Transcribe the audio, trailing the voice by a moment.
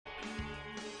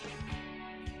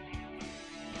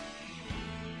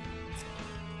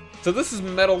So this is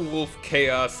Metal Wolf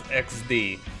Chaos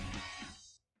XD.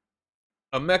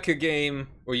 A mecha game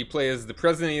where you play as the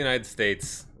President of the United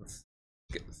States. Let's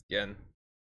get this again.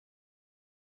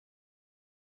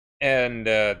 And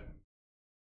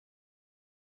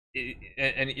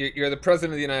you're the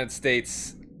President of the United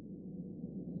States,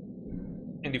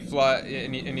 and you fly,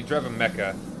 and you drive a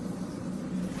mecha.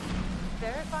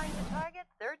 Verifying the target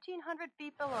 1,300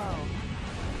 feet below.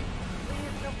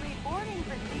 Please complete boarding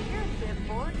procedures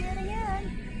before getting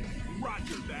in.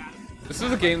 Roger that. This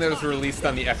was a game that was released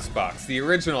on the Xbox, the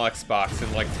original Xbox,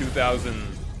 in like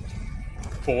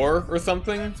 2004 or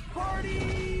something.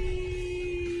 Party!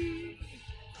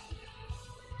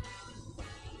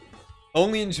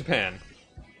 Only in Japan.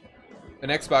 An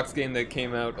Xbox game that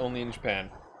came out only in Japan.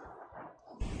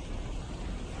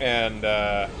 And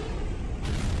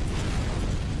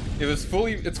it's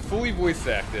fully voice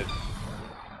acted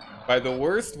by the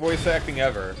worst voice acting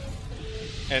ever,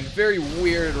 and very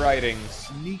weird writing.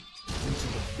 Sneaked into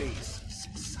the base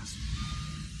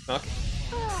successfully. Okay.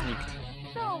 Sneaked.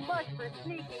 So much for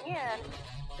sneaking in.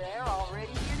 They're already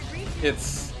here to greet you.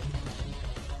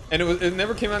 And it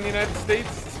never came out in the United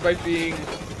States, despite being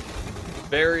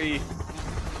very,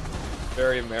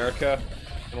 very America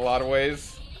in a lot of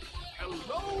ways.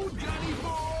 Hello, Johnny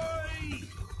boy!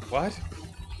 What?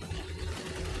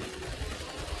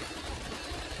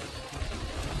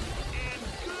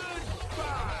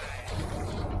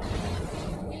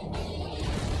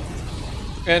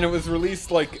 And it was released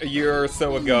like a year or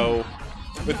so ago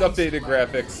with updated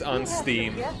graphics on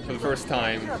Steam for the first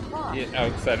time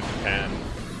outside of Japan.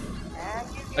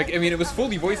 Like, I mean, it was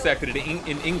fully voice acted in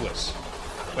English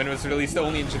when it was released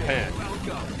only in Japan.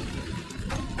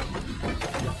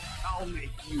 I'll make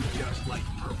you just like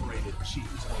perforated cheese.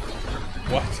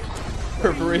 What?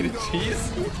 Perforated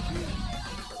cheese?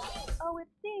 Oh, it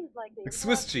seems like they Like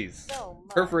Swiss love cheese. you so much.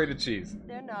 Perforated cheese.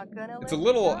 They're not gonna It's let a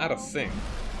little you out of go. sync.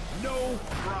 No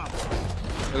problem.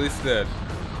 At least the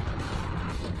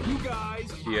You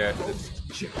guys Yeah.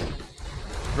 roast chicken.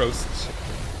 roast chicken.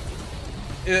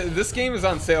 This game is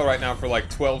on sale right now for like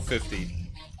 $12.50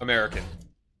 American.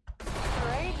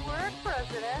 Great work,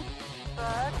 President.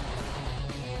 But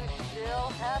you still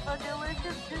have a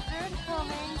delicious dessert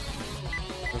coming.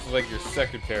 This is like your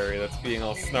secretary that's being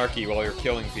all snarky while you're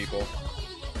killing people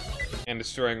and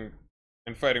destroying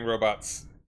and fighting robots.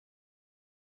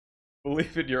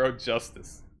 Believe in your own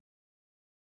justice.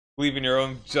 Believe in your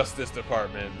own justice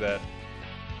department that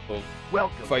will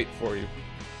fight for you.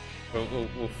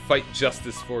 We'll fight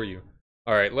justice for you.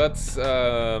 Alright, let's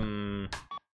turn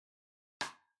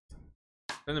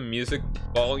the music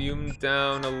volume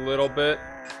down a little bit.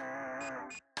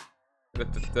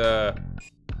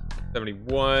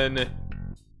 71.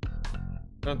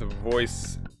 Turn the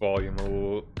voice volume a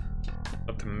little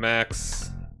up to max.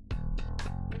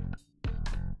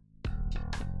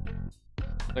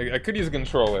 I could use a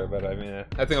controller, but I mean, I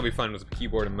think I'll be fine with a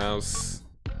keyboard and mouse.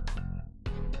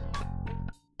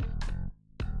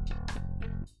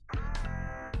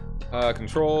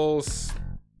 Controls.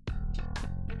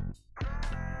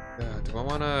 Do I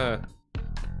wanna...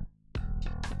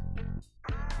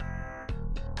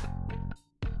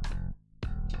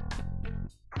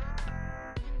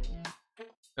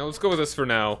 Now let's go with this for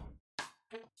now.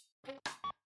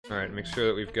 Alright, make sure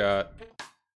that we've got...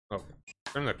 Oh,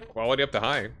 turn the quality up to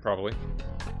high, probably.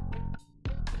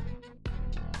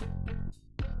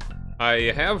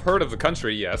 I have heard of the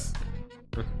country, yes.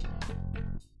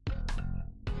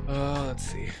 Let's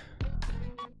see.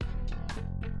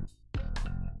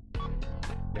 Yeah,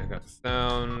 I got the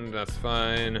sound, that's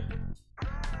fine.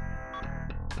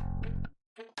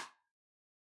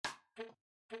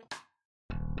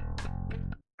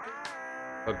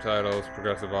 Subtitles,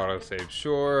 progressive autosave,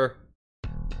 sure.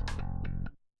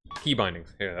 Key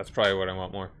bindings, yeah, that's probably what I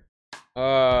want more.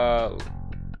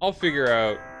 I'll figure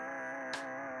out.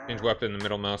 Change weapon, the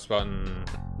middle mouse button.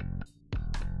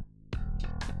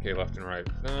 Okay, left and right.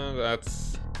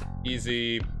 That's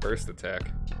easy. Burst attack.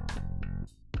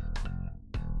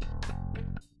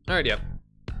 Alright, yep.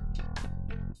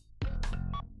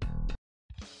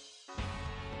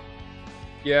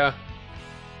 Yeah.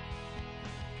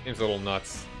 Seems a little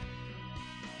nuts.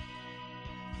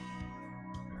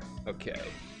 Okay.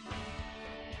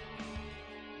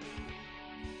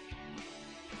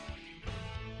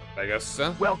 I guess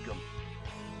so. Welcome.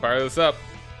 Fire this up.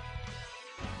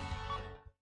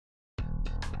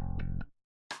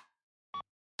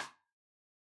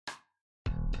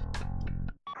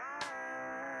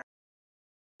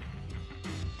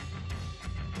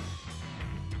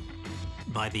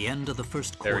 By the end of the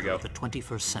first There we quarter go. of the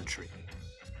 21st century,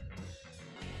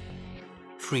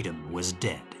 freedom was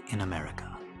dead in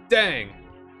America. Dang!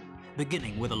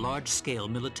 Beginning with a large-scale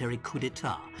military coup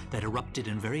d'etat that erupted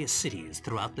in various cities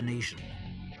throughout the nation.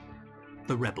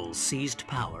 The rebels seized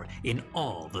power in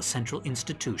all the central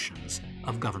institutions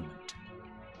of government.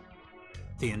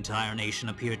 The entire nation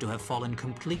appeared to have fallen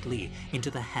completely into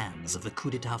the hands of the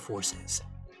coup d'etat forces.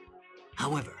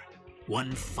 However,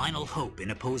 one final hope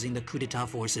in opposing the coup d'etat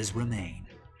forces remained.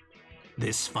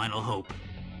 This final hope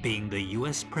being the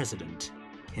U.S. President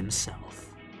himself.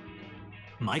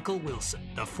 Michael Wilson,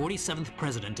 the 47th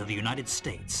President of the United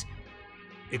States,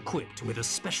 equipped with a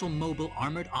special mobile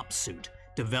armored ops suit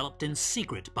developed in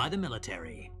secret by the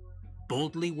military,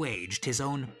 boldly waged his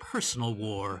own personal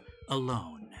war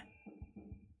alone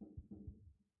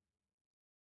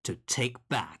to take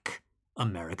back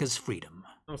America's freedom.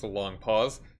 That was a long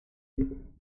pause.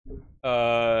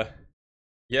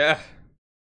 Yeah.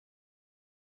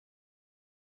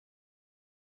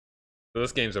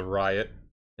 This game's a riot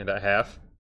and a half.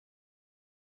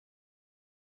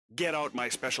 Get out my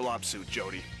special ops suit,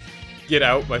 Jody. Get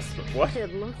out my... What?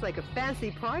 It looks like a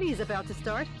fancy party is about to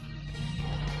start.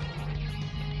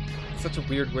 Such a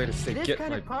weird way to say This get kind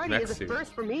my of party mech is a suit.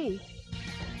 first for me.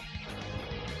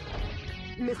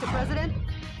 Mr. President?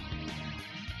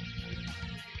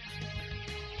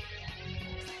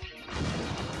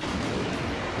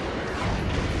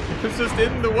 It's just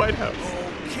in the White House.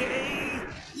 Okay,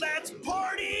 let's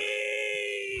party!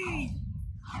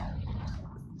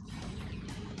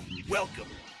 Welcome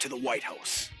to the White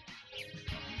House.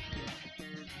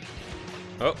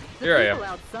 Oh, The here I people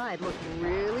am. outside look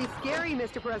really scary,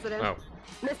 Mr. President. Oh.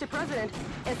 Mr. President,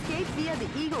 escape via the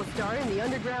Eagle Star in the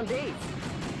underground base.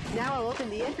 Now I'll open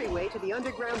the entryway to the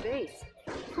underground base.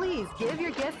 Please give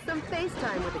your guests some face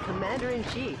time with the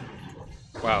Commander-in-Chief.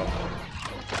 Wow.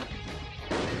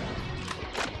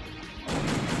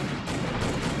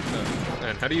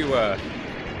 Man, how do you,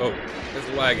 oh, it's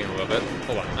lagging a little bit.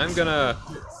 Hold on, I'm gonna...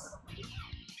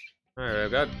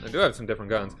 Alright, I do have some different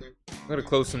guns. I'm gonna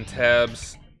close some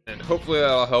tabs, and hopefully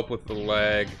that'll help with the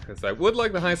lag, because I would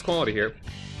like the highest quality here.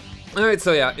 Alright,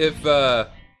 so yeah,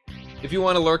 if you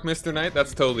want to lurk Mr. Knight,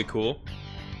 that's totally cool.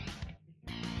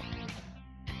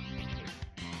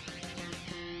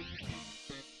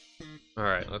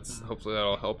 Alright, hopefully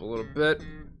that'll help a little bit.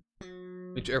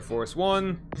 Reach Air Force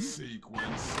One.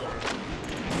 Sequence.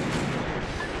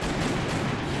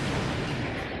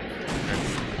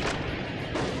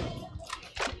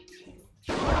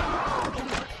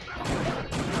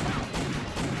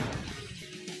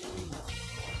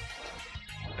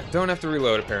 I don't have to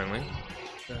reload apparently.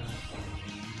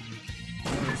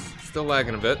 It's still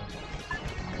lagging a bit.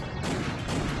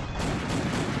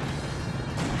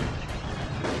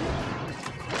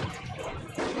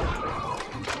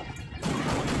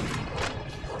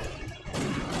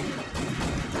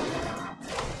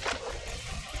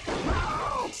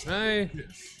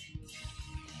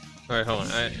 Alright, hold on.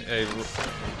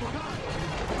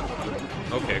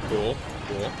 Okay, cool.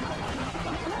 Cool.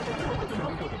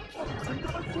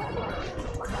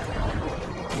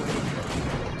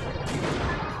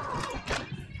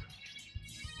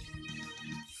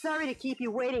 Sorry to keep you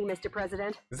waiting, Mr.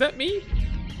 President. Is that me?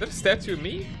 Is that a statue of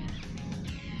me?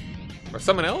 Or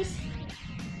someone else?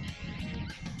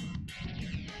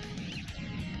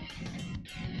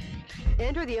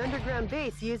 Enter the underground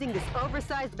base using this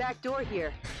oversized back door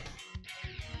here.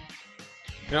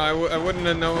 No, I wouldn't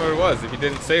have known what it was if you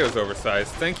didn't say it was oversized.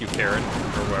 Thank you, Karen,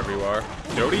 or whoever you are.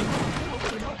 Jody?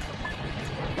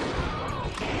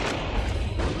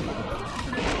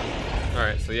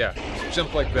 Alright, so yeah, just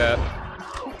jump like that.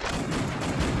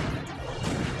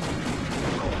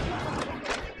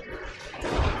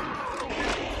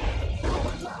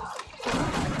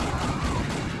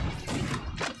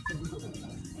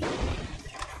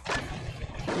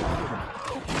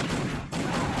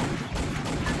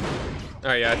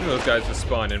 Oh yeah, I think those guys just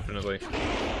spawn infinitely.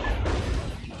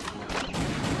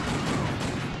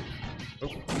 Oh.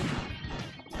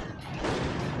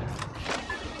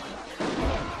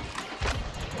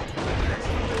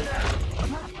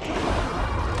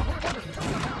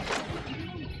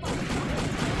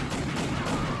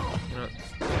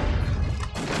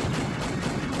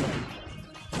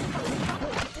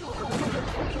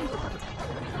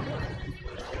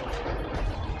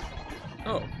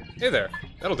 Oh, hey there.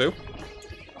 That'll do.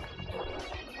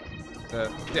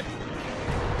 Yeah.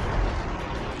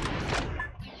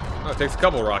 Oh, it takes a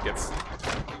couple rockets. Do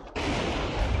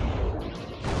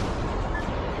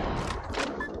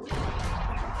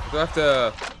I have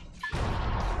to...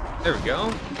 There we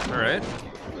go. Alright.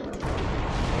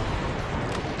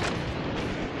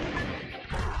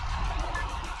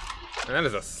 And that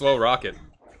is a slow rocket.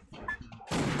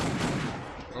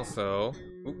 Also,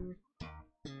 oop.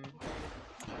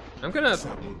 I'm gonna.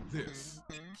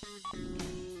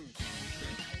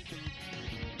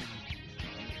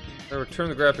 I return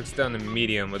the graphics down to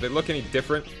medium. Would they look any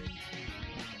different? Do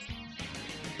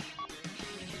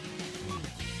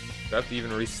I have to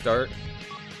even restart?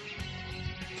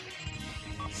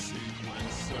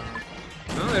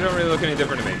 No, they don't really look any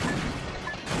different to me.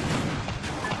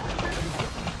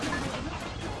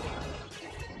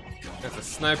 That's a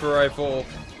sniper rifle,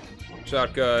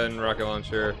 shotgun, rocket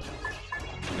launcher.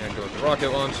 And go with the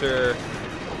rocket launcher.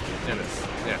 And this,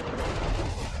 yeah.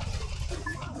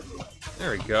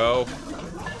 There we go.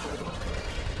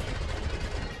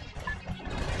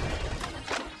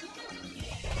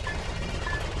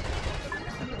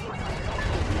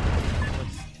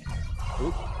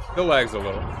 Oop, still lags a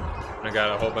little. I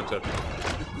got a whole bunch of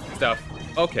stuff.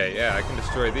 Okay, yeah, I can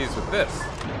destroy these with this.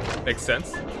 Makes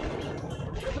sense.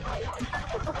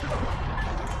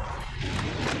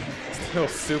 Still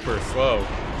super slow.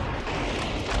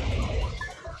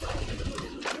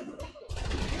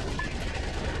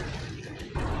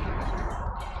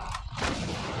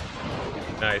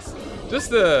 Nice. Just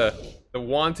the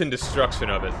wanton destruction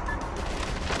of it.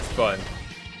 It's fun.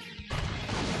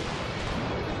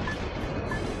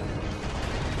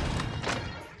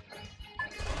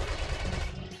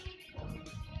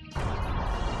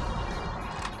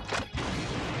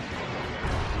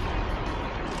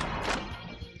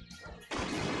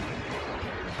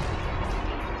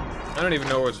 I don't even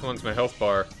know which one's my health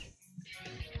bar.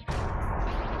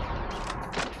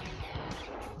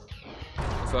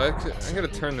 So I'm gonna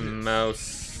turn the mouse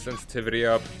sensitivity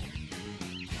up.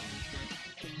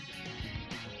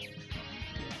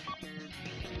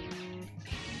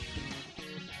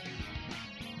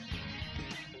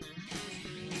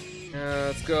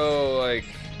 Let's go like...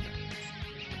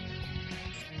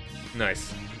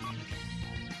 Nice.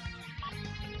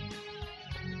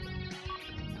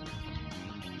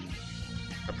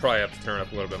 I probably have to turn it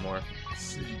up a little bit more.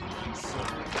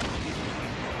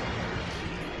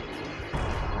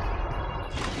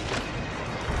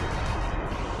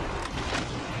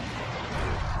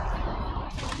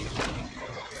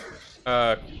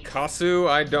 Kasu?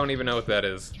 I don't even know what that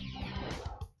is.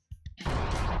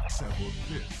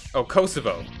 Oh,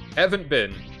 Kosovo. Haven't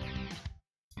been.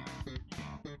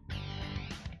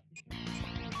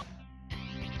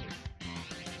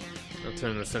 I'll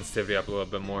turn the sensitivity up a little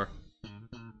bit more.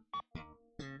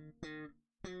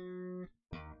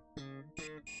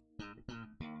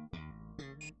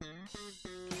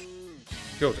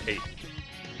 Go with 8.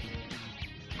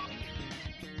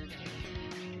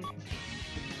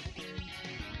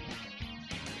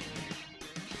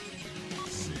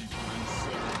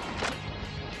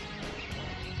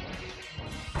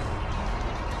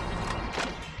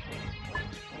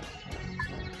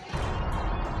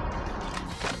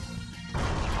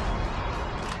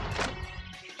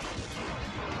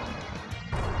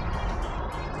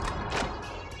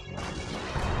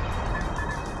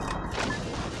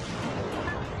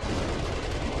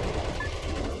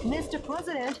 Mr.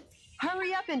 President,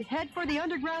 hurry up and head for the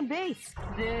underground base.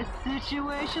 This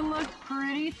situation looks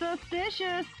pretty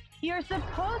suspicious. You're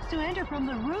supposed to enter from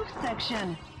the roof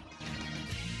section.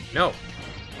 No.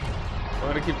 I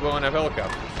want to keep blowing up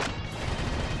helicopters.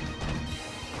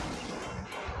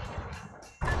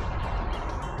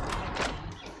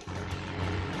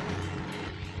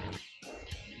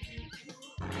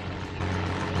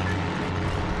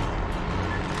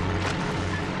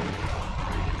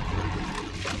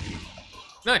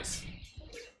 Nice.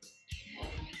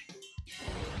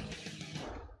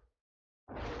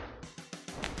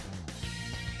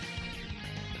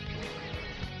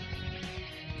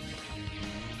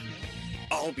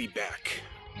 I'll be back.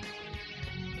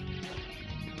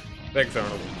 Thanks,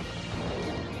 Arnold.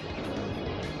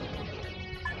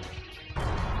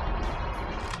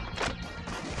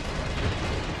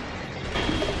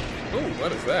 Ooh,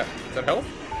 what is that? Is that health?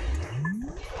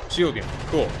 Shield game.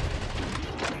 Cool.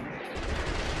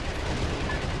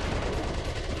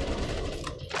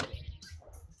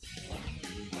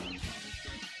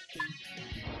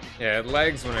 Yeah, it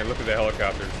lags when I look at the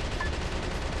helicopters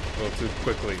a little too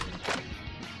quickly.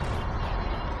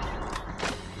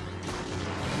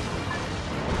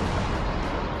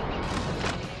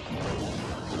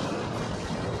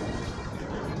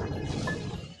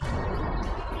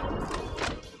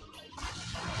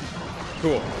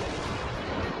 Cool.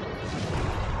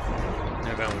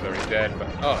 Yeah, that one's already dead, but...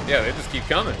 Oh, yeah, they just keep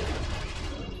coming.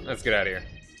 Let's get out of here.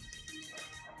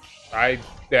 I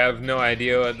have no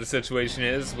idea what the situation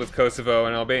is with Kosovo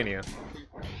and Albania.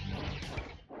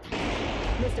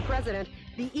 Mr. President,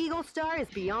 the Eagle Star is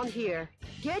beyond here.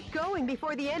 Get going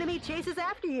before the enemy chases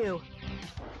after you.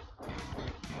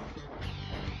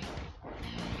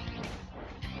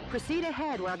 Proceed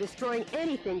ahead while destroying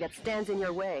anything that stands in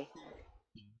your way.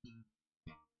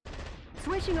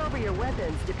 Switching over your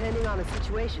weapons depending on the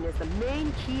situation is the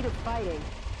main key to fighting.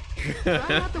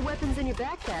 Try out the weapons in your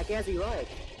backpack as you like.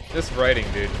 This writing,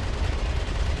 dude.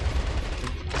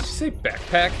 Did you say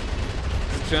backpack?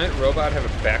 Does a giant robot have a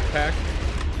backpack?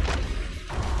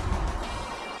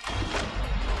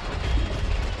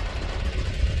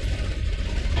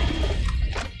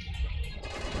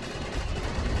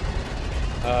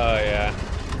 Oh, yeah.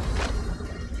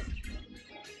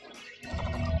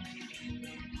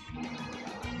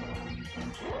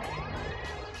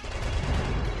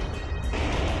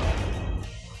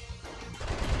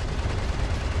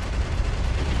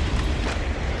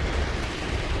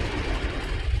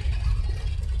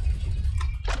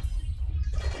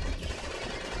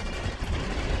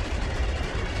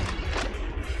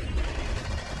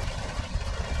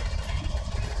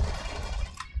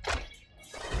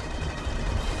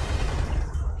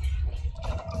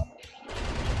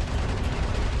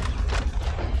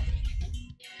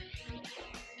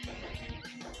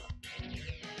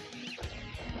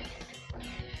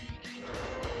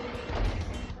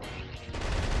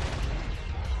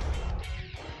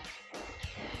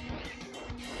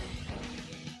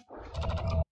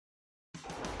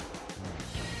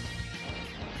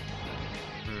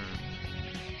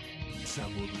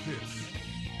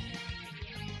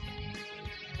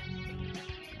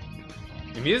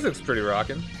 The music's pretty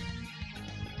rockin'.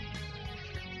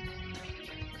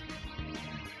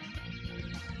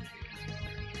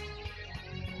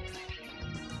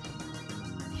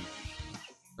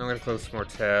 I'm gonna close some more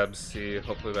tabs, see,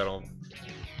 hopefully that'll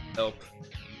help.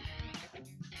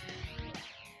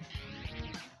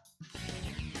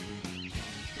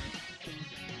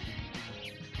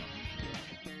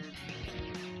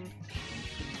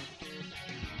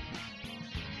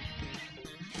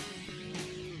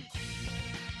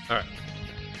 Alright.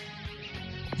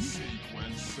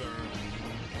 Sequencer.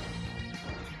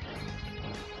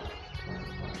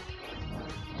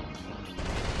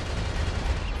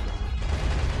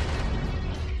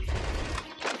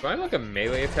 Do I have like a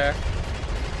melee attack?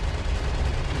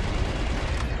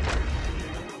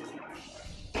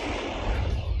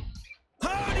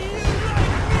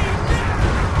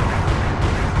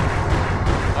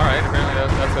 Alright, apparently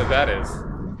that's what that is.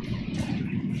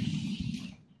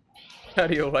 How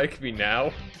do you like me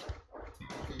now?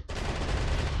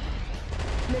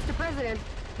 Mr. President,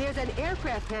 there's an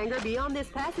aircraft hangar beyond this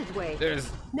passageway.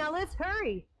 Now let's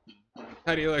hurry.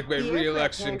 How do you like my The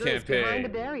re-election aircraft hangar is behind the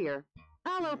campaign? barrier.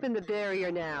 I'll open the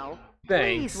barrier now.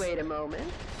 Thanks. Please wait a moment.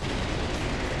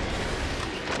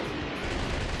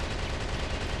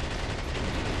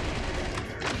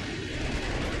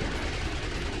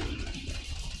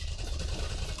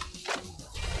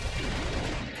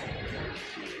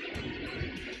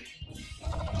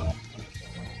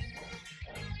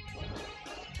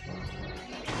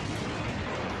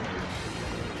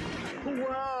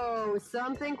 Whoa,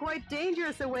 something quite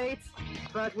dangerous awaits.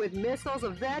 But with missiles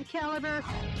of that caliber,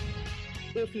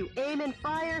 if you aim and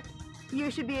fire, you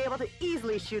should be able to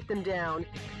easily shoot them down.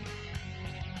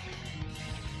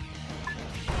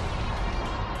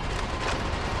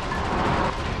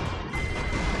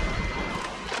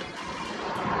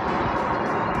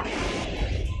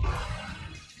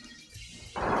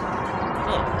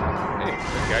 Oh, hey,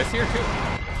 this guy's here too.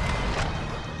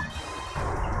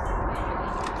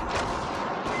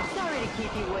 Sorry to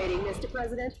keep you waiting, Mr.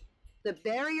 President. The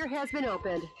barrier has been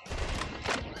opened.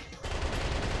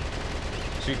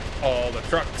 Shoot all the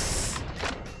trucks.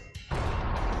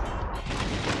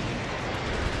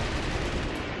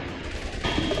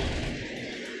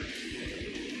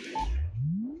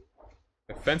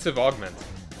 Offensive augment.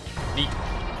 Neat.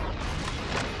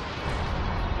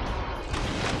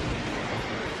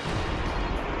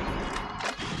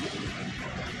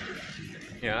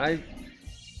 Yeah,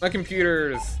 my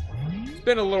computer's it's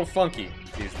been a little funky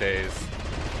these days.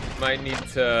 Might need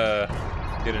to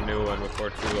get a new one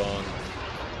before too long.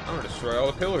 I'm gonna destroy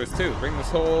all the pillars too. Bring this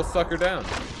whole sucker down.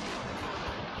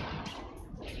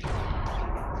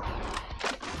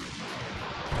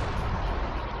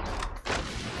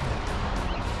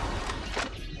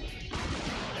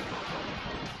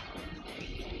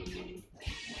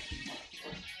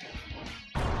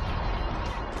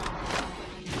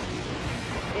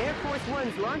 Air Force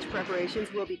One's launch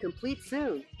preparations will be complete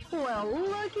soon. Well,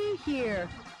 looky here.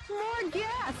 More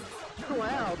guests!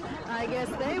 Well, I guess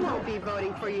they won't be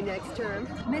voting for you next term.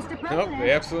 Mr. President, Nope,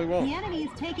 they absolutely won't. the enemy is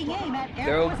taking aim at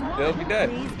Air Force One. They'll be dead.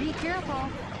 Please be careful.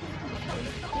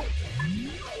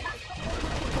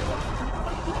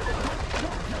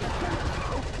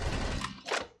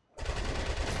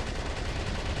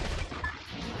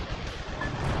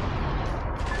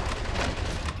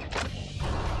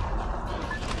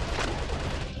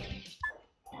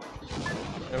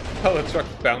 Oh, the truck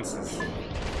bounces.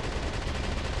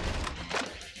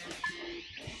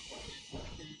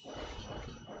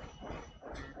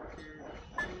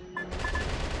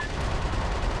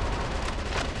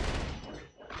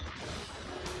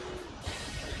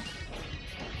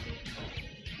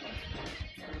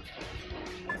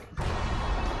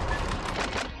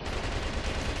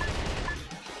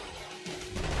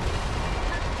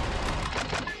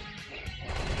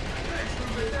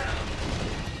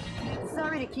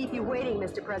 Sorry to keep you waiting,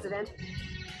 Mr. President.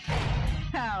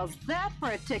 How's that for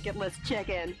a ticketless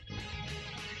check-in?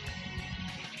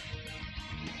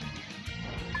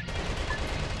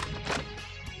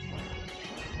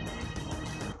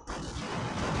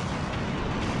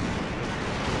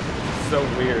 So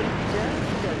weird.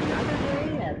 Just another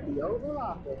day at the Oval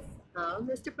Office, huh,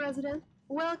 Mr. President?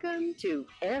 Welcome to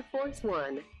Air Force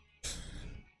One.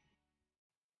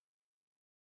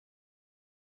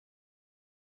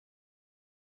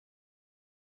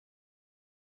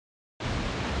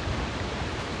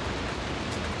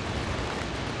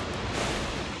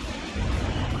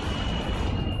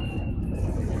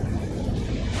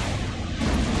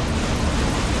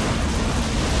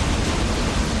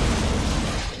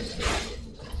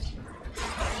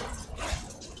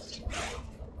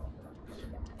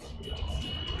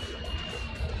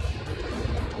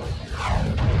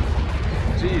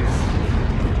 Jeez.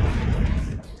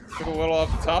 Took a little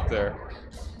off the top there.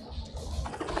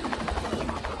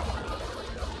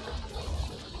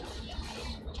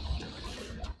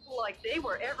 Like they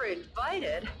were ever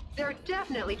invited. They're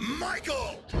definitely...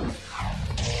 Michael!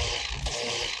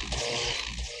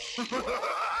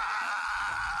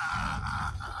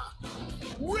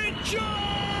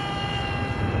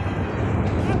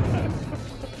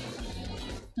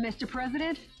 Mr.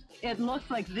 President, it looks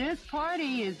like this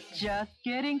party is just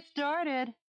getting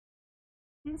started.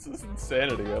 This is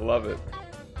insanity. I love it.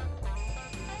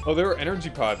 Oh, there were energy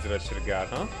pods that I should have got,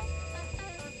 huh?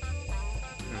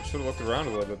 I should have looked around a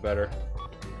little bit better.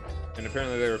 And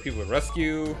apparently there were people to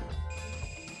rescue.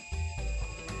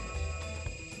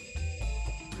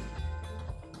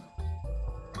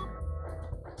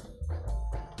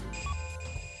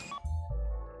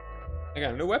 I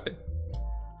got a new weapon.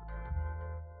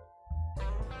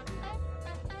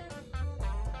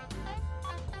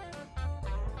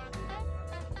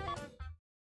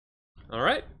 All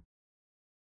right.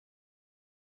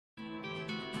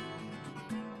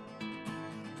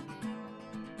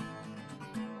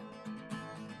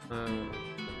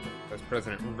 Vice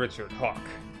President Richard Hawk.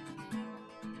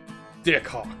 Dick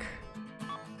Hawk.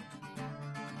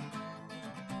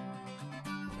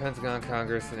 Pentagon,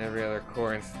 Congress, and every other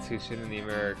core institution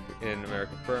in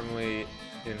America firmly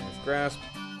in his grasp.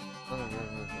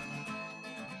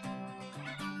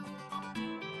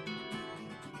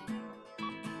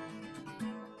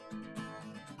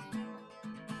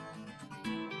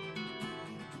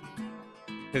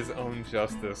 His own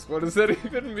justice. What does that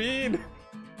even mean?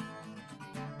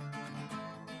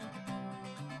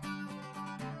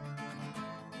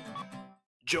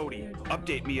 Jody,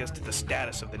 update me as to the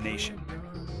status of the nation.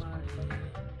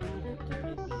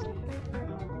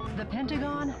 The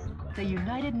Pentagon, the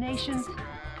United Nations,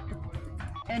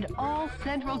 and all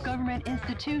central government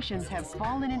institutions have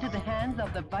fallen into the hands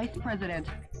of the Vice President.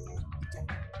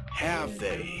 Have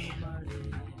they?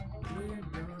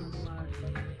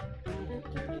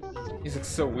 He's like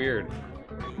so weird.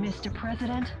 Mr.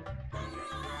 President,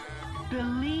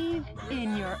 believe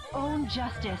in your own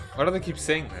justice. Why do they keep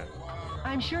saying that?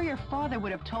 I'm sure your father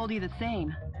would have told you the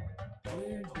same.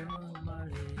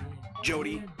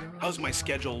 Jody, how's my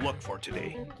schedule look for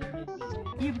today?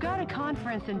 You've got a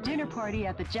conference and dinner party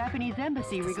at the Japanese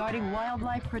embassy regarding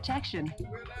wildlife protection.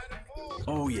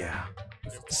 Oh yeah.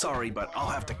 Sorry, but I'll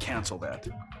have to cancel that.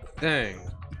 Dang.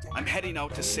 I'm heading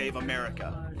out to save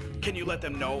America. Can you let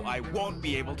them know I won't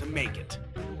be able to make it?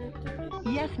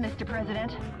 Yes, Mr.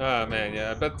 President. Oh man,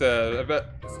 yeah, I bet the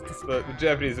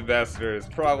Japanese ambassador is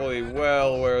probably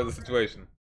well aware of the situation.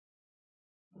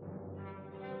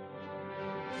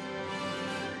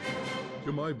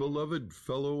 To my beloved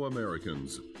fellow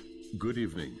Americans, good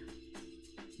evening.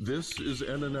 This is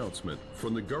an announcement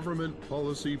from the Government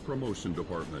Policy Promotion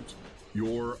Department,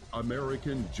 your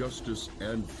American justice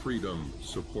and freedom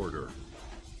supporter.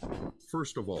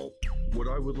 First of all, what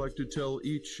I would like to tell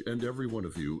each and every one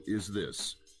of you is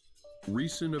this.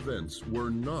 recent events were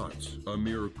not a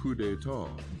mere coup d'etat,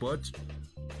 but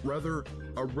rather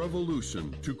a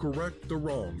revolution to correct the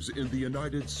wrongs in the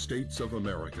United States of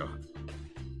America.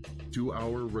 To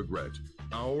our regret,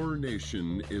 our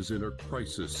nation is in a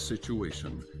crisis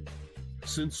situation.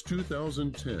 Since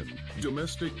 2010,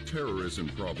 domestic terrorism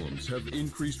problems have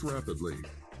increased rapidly.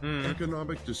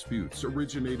 Economic disputes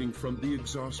originating from the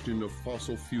exhaustion of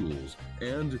fossil fuels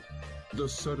and the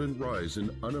sudden rise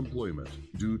in unemployment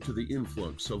due to the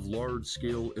influx of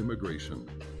large-scale immigration.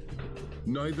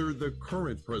 Neither the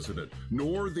current president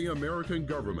nor the American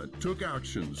government took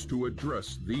actions to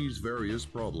address these various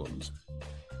problems.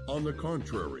 On the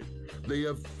contrary, they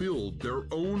have filled their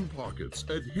own pockets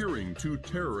adhering to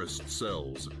terrorist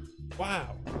cells.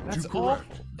 Wow, that's To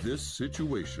correct awful. this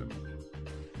situation,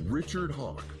 Richard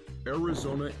Hawk,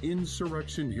 Arizona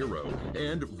insurrection hero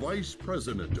and vice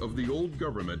president of the old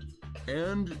government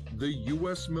and the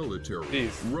U.S. military,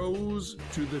 Jeez. rose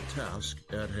to the task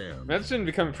at hand. Imagine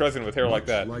becoming president with hair like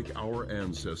that. Like our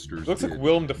ancestors Looks like did,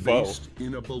 Willem Dafoe. based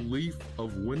in a belief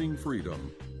of winning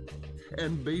freedom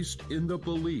and based in the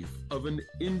belief of an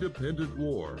independent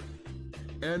war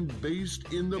and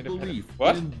based in the belief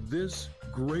What? in this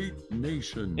great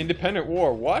nation. Independent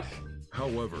war, what?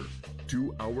 However,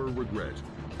 to our regret,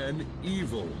 an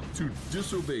evil to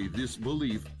disobey this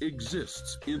belief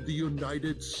exists in the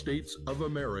United States of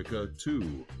America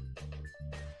too.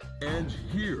 And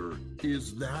here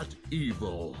is that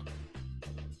evil.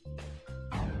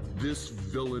 This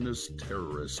villainous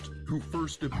terrorist who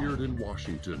first appeared in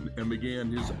Washington and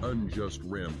began his unjust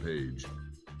rampage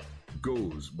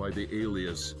goes by the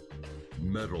alias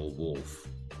Metal Wolf.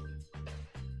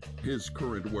 His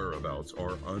current whereabouts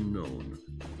are unknown.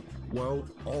 While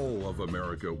all of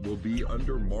America will be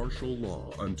under martial law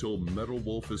until Metal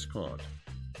Wolf is caught,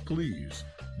 please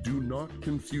do not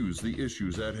confuse the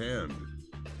issues at hand.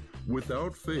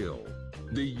 Without fail,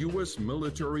 the U.S.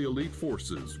 military elite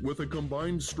forces, with a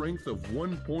combined strength of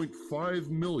 1.5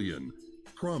 million,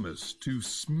 promise to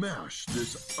smash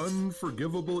this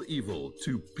unforgivable evil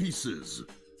to pieces.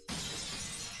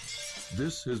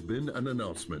 This has been an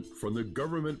announcement from the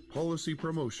Government Policy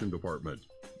Promotion Department,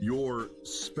 your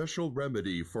special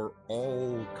remedy for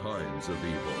all kinds of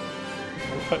evil.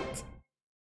 What?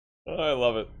 Oh, I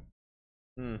love it.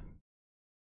 The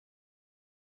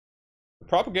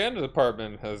propaganda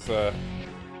department has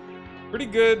pretty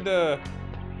good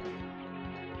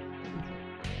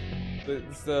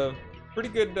pretty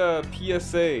good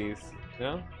PSAs, you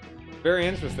know? Very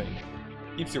interesting.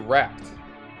 Keeps you wrapped.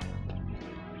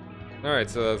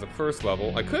 Alright, so that was the first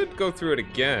level. I could go through it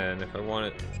again if I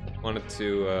wanted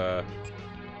to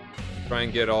try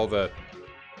and get all the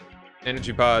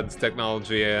energy pods,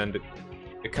 technology, and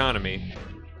economy.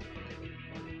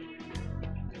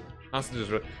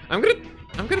 Hostages. I'm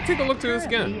gonna take a look through this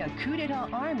again. A coup d'etat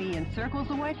army encircles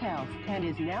the White House and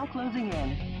is now closing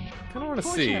in. Kinda wanna see.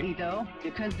 Fortunately, though,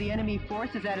 because the enemy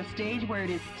force is at a stage where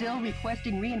it is still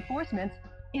requesting reinforcements,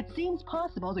 it seems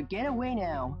possible to get away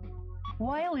now.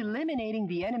 While eliminating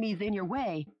the enemies in your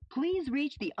way, please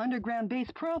reach the underground base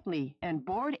promptly and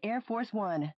board Air Force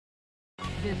One.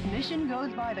 This mission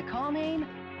goes by the call name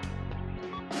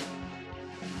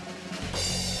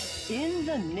In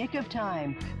the Nick of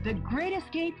Time, the Great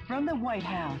Escape from the White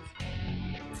House.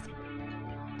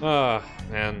 Ah,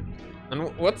 man. And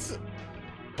what's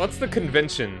the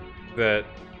convention that,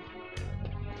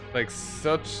 like,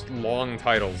 such long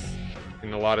titles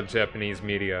in a lot of Japanese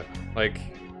media? Like,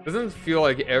 doesn't it feel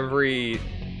like every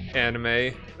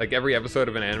anime, like every episode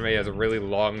of an anime has a really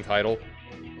long title?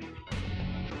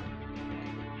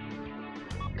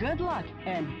 Good luck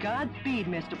and Godspeed,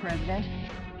 Mr. President.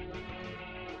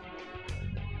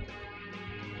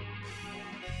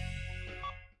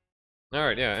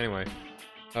 Alright, yeah, anyway.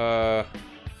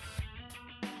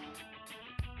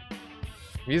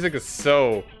 Music is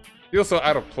feels so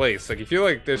out of place. Like, you feel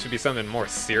like there should be something more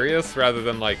serious rather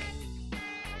than, like,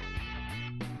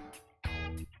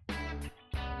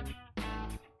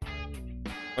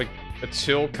 a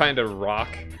chill kind of rock.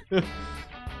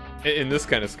 In this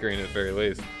kind of screen, at very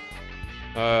least.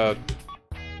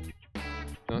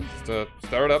 Just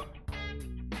start it up.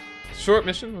 Short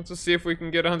mission. Let's just see if we can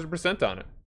get 100% on it.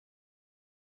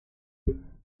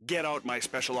 Get out my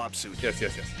special ops suit. Yes,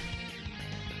 yes, yes.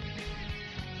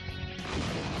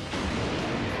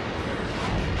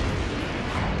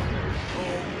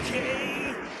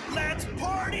 Okay, let's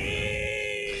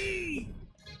party!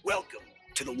 Welcome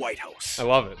to the White House. I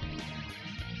love it.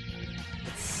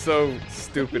 It's so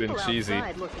stupid and People cheesy.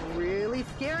 outside look really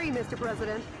scary, Mr.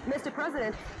 President. Mr.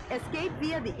 President, escape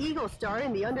via the Eagle Star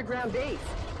in the underground base.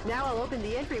 Now I'll open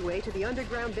the entryway to the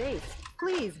underground base.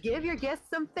 Please give your guests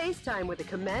some FaceTime with the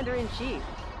Commander-in-Chief.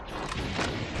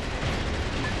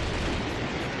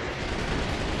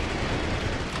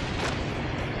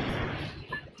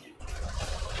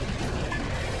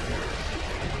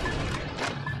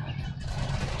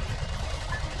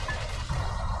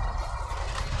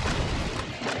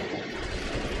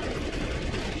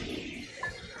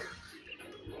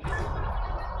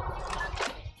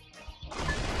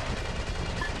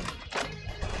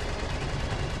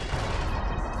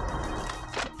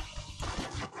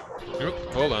 Oop,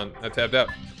 hold on, I tabbed out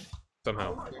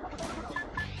somehow.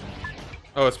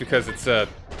 Oh, it's because it's yeah,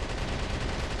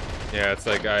 it's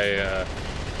like I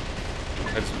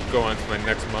just go on to my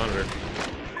next monitor.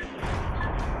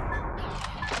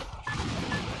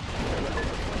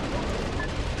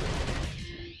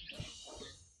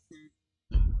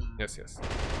 Yes, yes.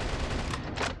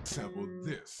 Sample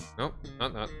this. Nope,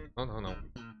 not. Oh, no.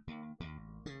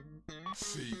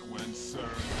 Sequencer.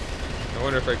 I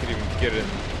wonder if I could even get it in.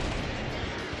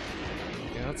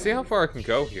 Yeah, let's see how far I can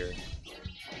go here.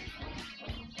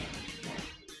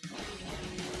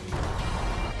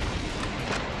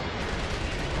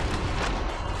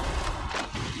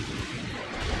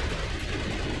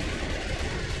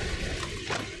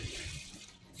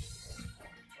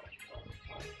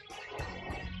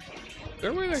 Is there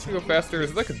a way that I can go faster?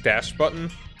 Is it like a dash button?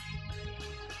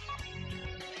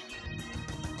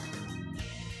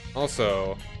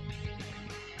 Also,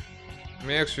 it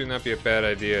may actually not be a bad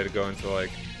idea to go into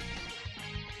like...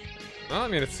 Well, I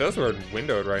mean, it says we're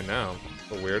windowed right now.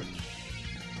 So weird.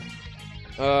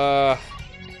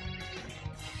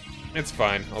 It's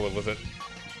fine. I'll live with it.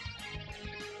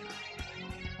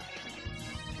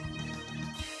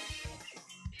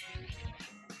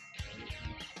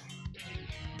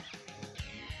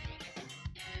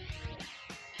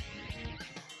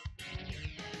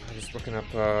 I'm just looking up,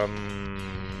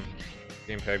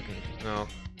 gamepad, no.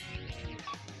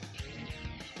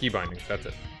 Key bindings, that's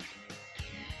it.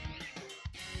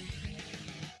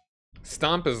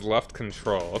 Stomp is left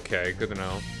control. Okay, good to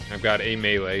know. I've got a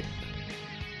melee.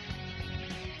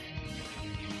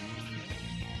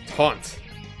 Taunt.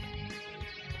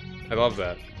 I love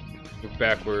that. Move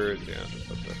backwards,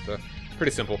 yeah.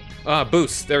 Pretty simple.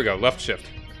 Boost. There we go. Left shift.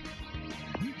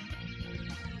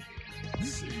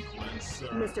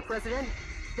 Mr. President,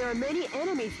 there are many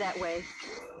enemies that way.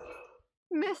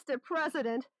 Mr.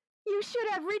 President, you should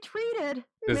have retreated.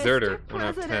 Deserter. Mr. 1 out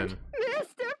of 10. President,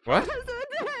 Mr. What? President!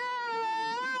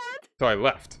 So I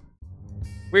left.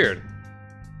 Weird.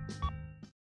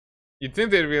 You'd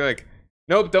think they'd be like,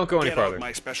 nope, don't go any Get farther. out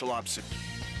my special ops suit.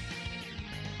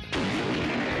 People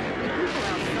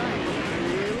outside are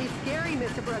really scary,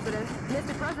 Mr. President.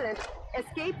 Mr. President,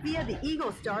 escape via the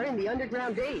Eagle Star in the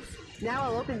underground base. Now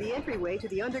I'll open the entryway to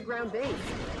the underground base.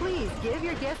 Please give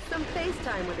your guests some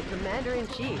FaceTime with the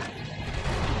Commander-in-Chief.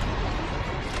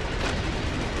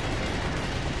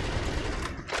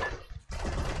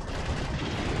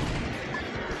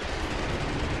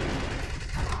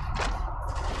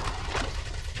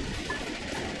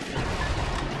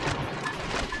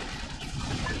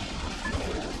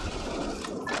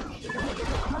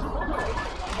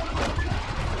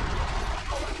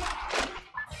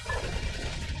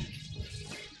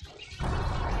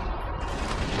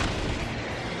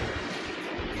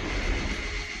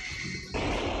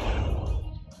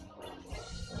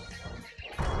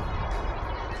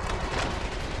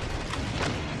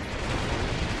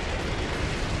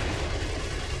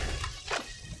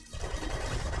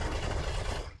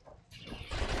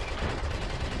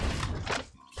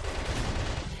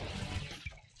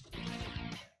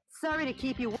 Sorry to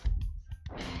keep you...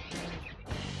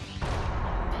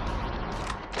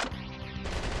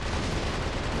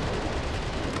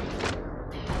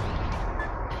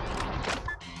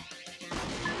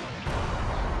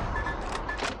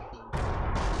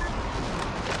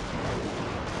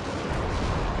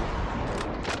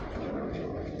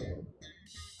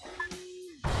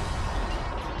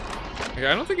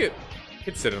 Yeah, I don't think it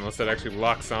hits it unless it actually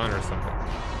locks on or something.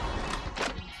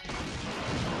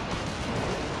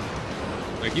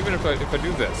 Like, even if I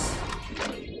do this.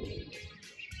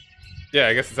 Yeah,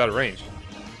 I guess it's out of range.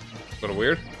 A little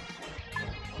weird.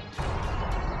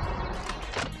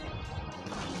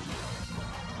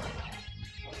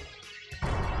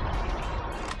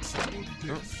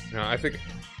 Oh, no, I think...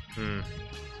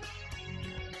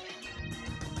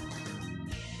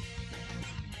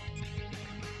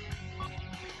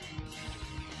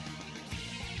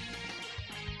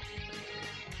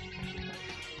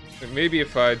 Maybe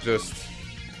if I just...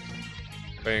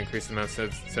 If I increase the amount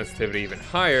of sensitivity even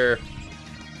higher...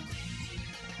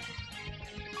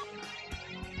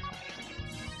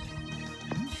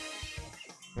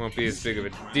 won't be as big of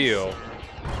a deal.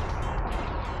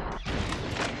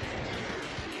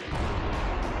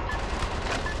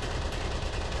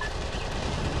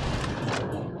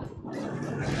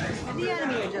 The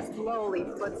enemy are just lowly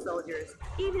foot soldiers.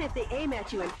 Even if they aim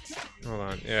at you and... Hold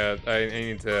on. Yeah, I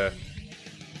need to...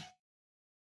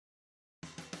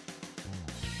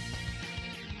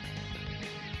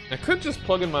 I could just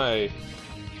plug in my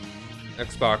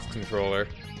Xbox controller.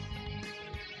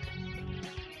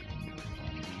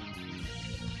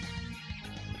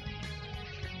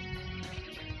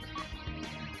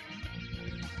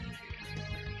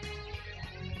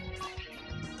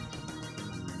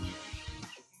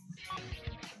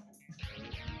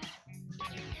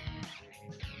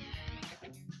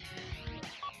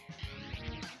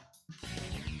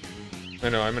 I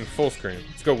know, I'm in full screen.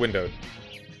 Let's go windowed.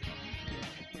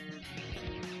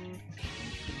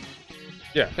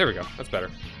 Yeah, there we go. That's better.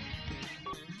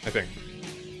 I think.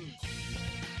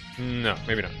 No,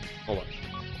 maybe not. Hold on.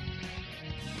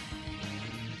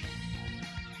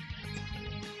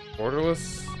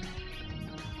 Borderless?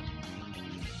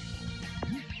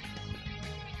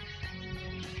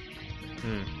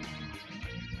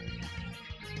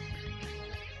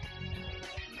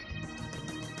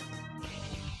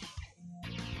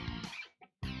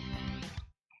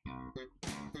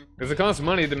 Because it costs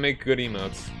money to make good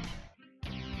emotes.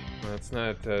 Well, it's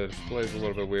not, display's a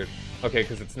little bit weird. Okay,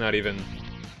 because it's not even...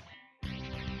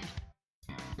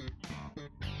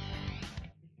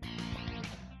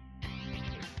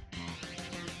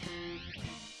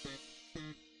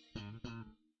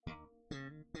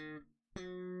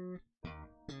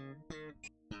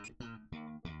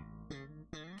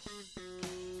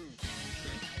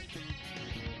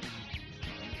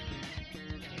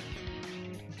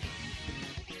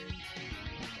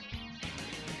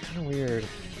 Kinda weird.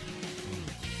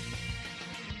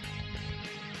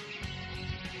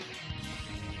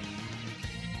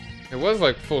 It was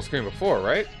like full screen before,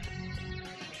 right?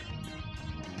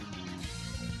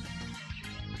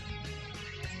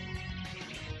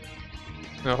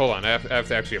 No, hold on. I have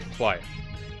to actually apply it.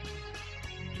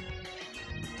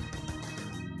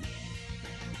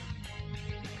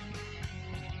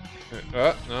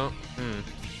 No.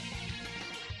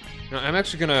 No, I'm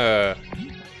actually gonna...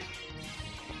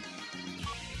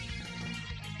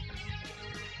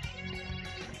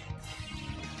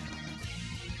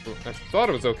 I thought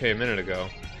it was okay a minute ago.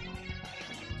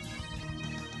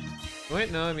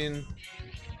 Wait, no, I mean...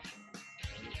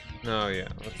 No, yeah,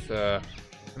 let's,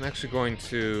 I'm actually going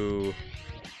to...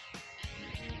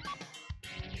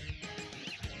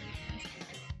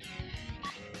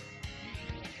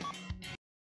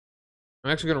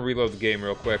 I'm actually gonna reload the game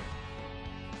real quick.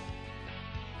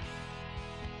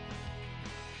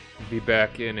 Be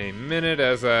back in a minute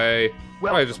as I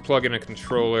probably just plug in a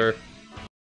controller.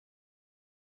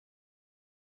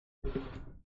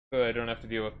 So I don't have to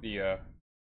deal with the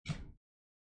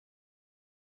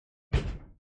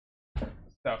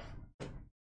stuff.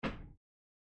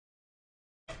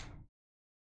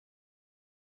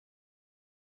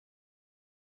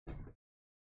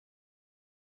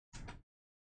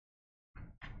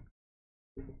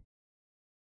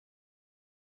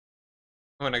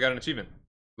 Oh, and I got an achievement.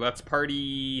 Let's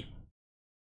party.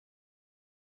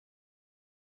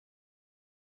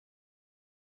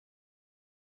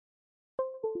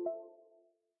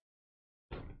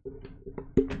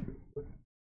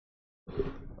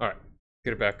 Alright,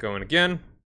 get it back going again.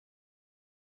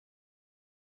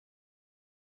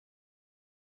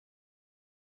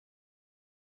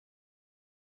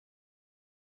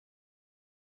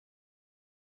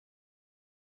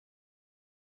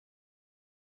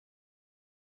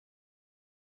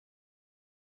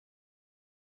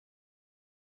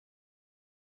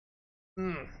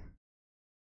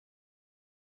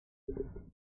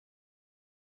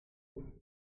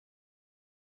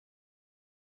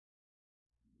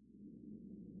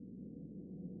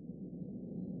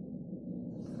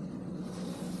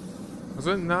 Was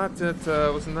it not that,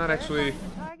 was it not actually...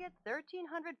 Target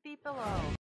 1,300 feet below.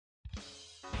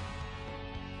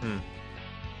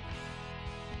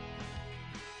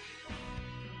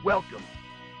 Welcome.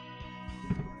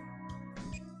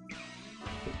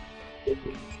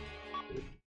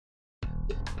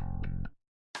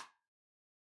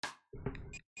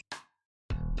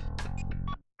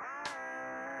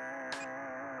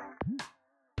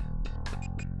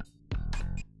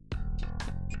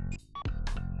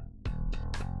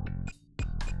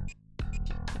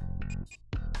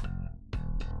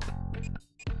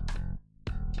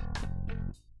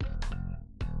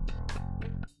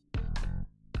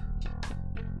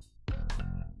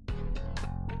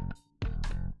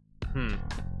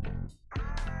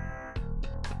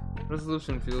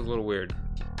 Resolution feels a little weird.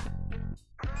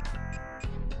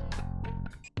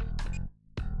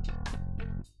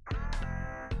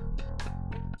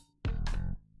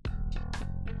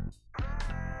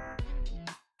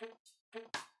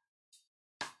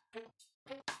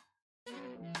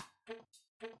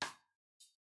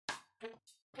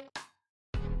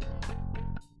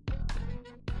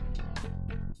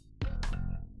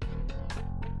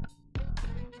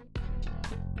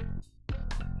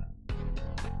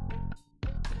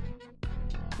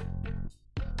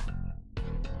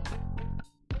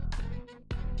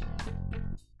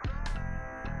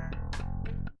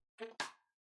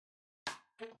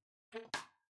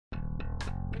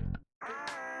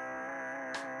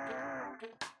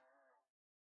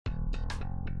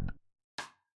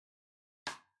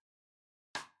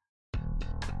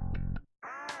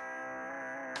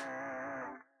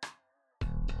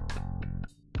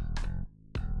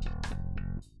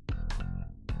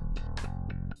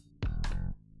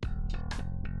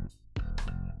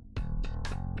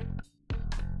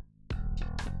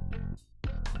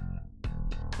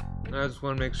 I just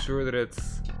want to make sure that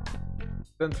it's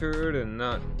centered and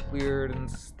not weird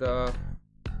and stuff.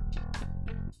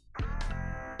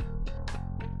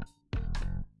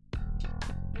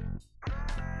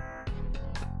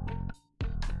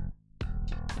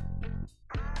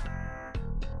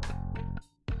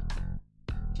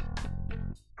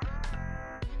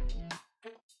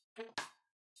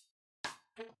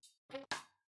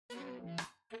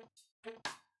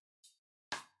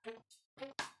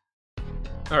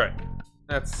 Alright,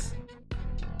 that's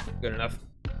good enough.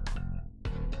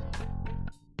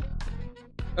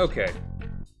 Okay.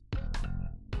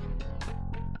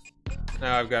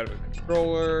 Now I've got a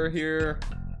controller here.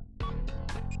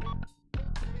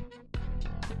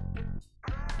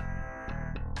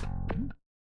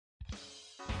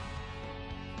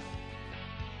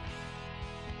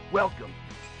 Welcome.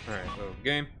 Alright, so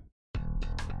game.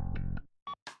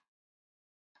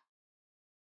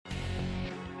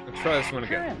 Let's try this one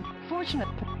again. Curran, fortunate.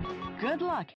 Good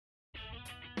luck.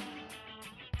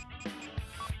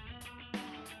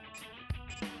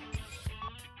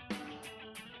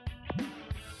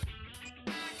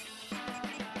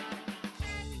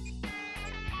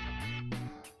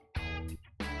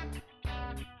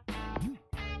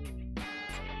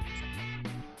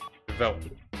 Develop.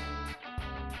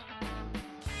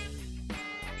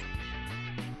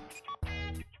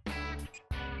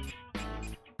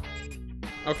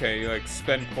 Okay, you like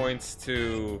spend points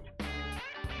to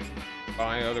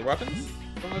buy other weapons?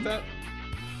 Something like that?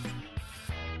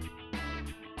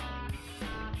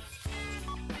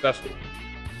 Special.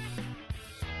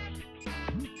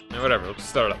 Yeah, whatever, let's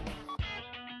start up.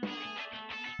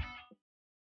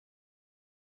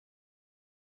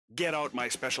 Get out my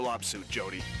special ops suit,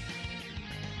 Jody.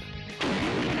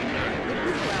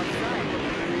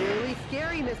 Really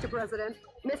scary, Mr. President.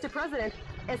 Mr. President,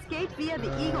 escape via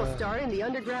the Eagle Star in the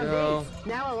underground base.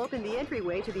 Now I'll open the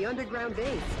entryway to the underground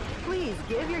base. Please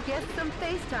give your guests some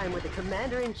face time with the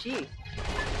Commander-in-Chief.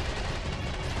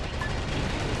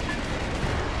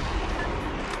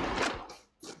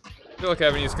 I feel like I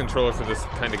haven't used controller for this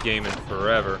kind of game in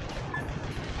forever.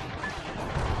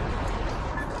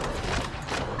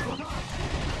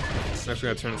 I'm actually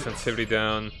gonna turn the sensitivity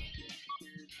down.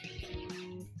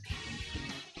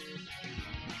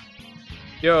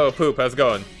 Yo, Poop, how's it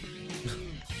going?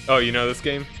 Oh, you know this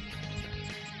game?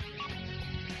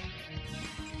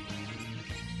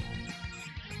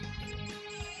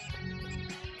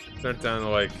 Turn it down to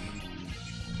like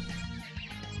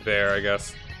there, I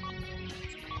guess.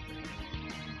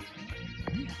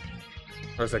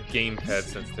 Or is that gamepad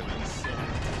sensitivity?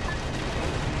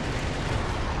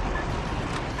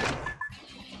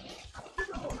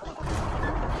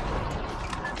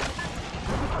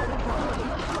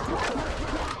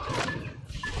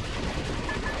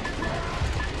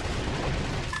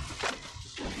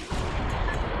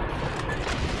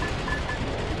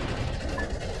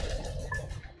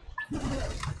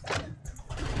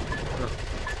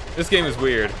 This game is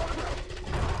weird.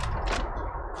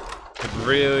 It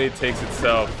really takes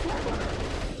itself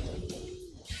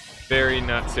very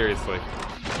not seriously.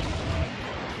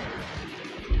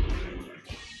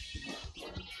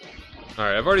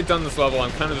 Alright, I've already done this level.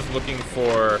 I'm kind of just looking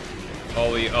for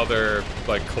all the other,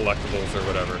 like, collectibles or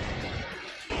whatever.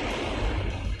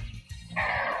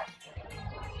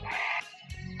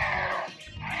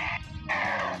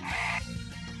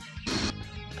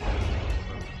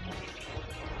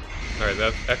 Alright,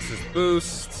 that X is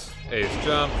boost, A is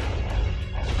jump.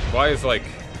 Y is like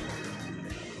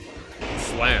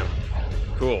slam.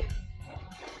 Cool.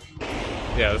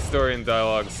 Yeah, the story and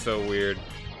dialogue is so weird.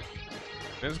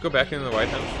 Can I just go back into the White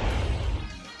House?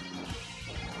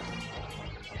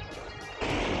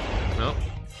 No.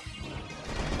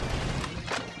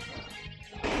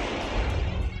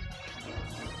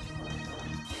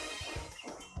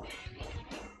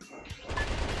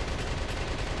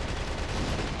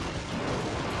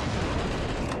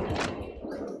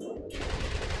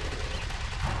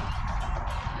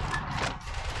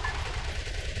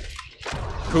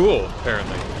 Cool,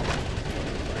 apparently.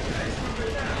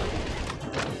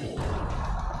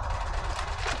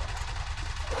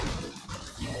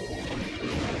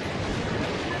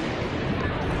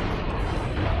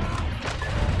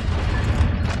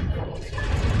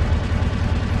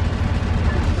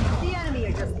 The enemy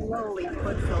are just lowly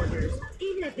foot soldiers.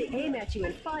 Even if they aim at you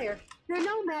and fire, they're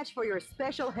no match for your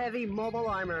special heavy mobile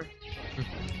armor.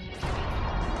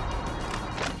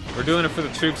 We're doing it for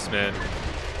the troops, man.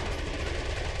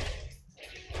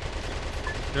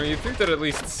 You know, you'd think that at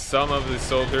least some of the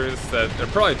soldiers that they're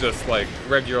probably just like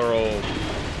regular old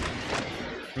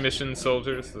commissioned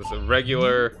soldiers, those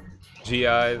regular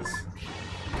GIs.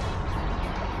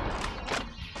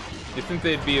 You'd think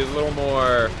they'd be a little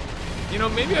more, you know,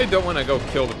 maybe I don't want to go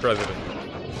kill the president.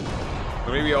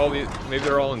 Or maybe maybe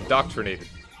they're all indoctrinated.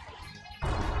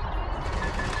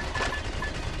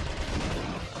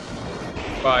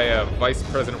 By Vice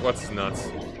President What's-Nuts.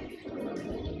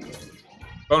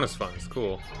 Bonus funds,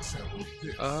 cool.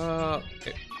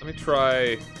 Okay, let me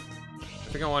try. I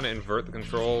think I want to invert the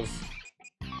controls.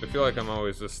 I feel like I'm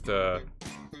always just, actually,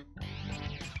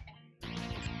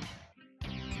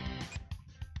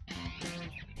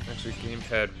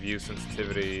 gamepad view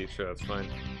sensitivity. Sure, that's fine.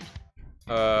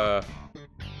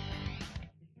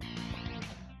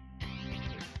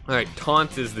 Alright,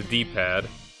 taunt is the D-pad.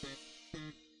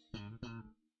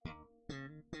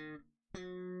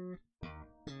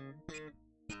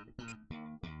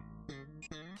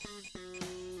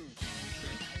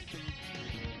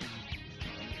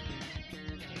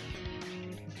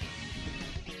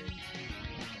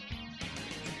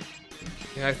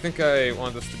 Yeah, I think I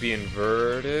want this to be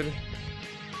inverted.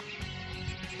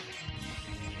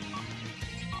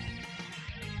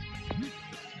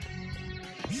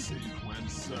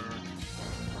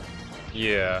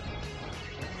 Yeah.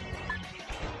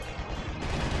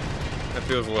 That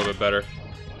feels a little bit better.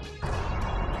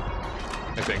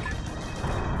 I think.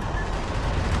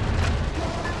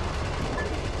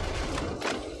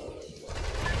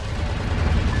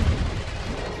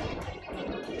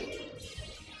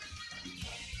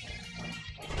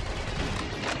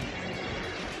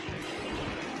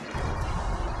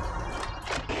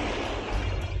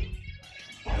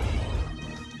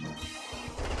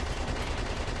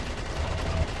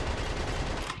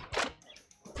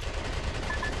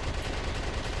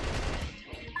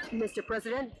 Mr.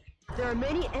 President, there are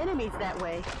many enemies that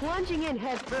way. Plunging in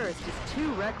head first is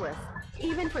too reckless,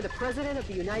 even for the President of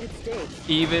the United States.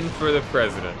 Even for the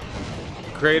President.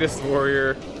 Greatest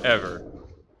warrior ever.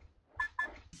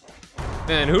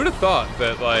 Man, who'd have thought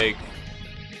that, like,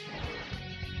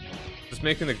 just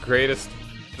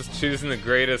choosing the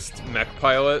greatest mech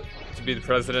pilot to be the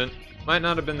President might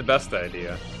not have been the best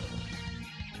idea.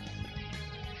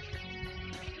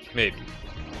 Maybe.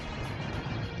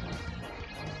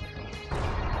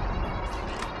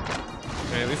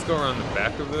 Can I at least go around the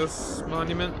back of this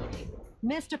monument?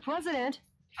 Mr. President,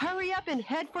 hurry up and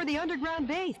head for the underground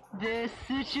base. This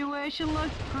situation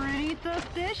looks pretty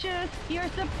suspicious. You're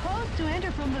supposed to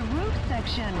enter from the roof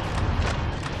section.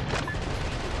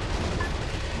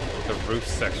 The roof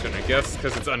section, I guess,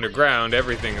 because it's underground,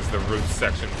 everything is the roof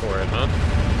section for it, huh?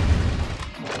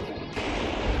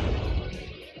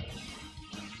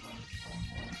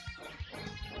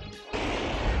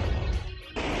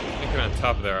 Can't get on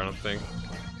top of there, I don't think.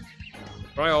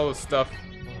 Probably all this stuff.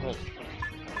 Well,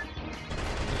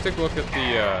 let's take a look at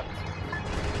the,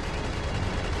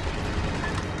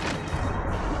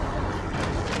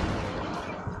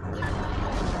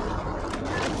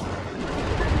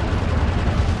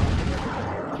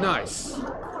 Nice.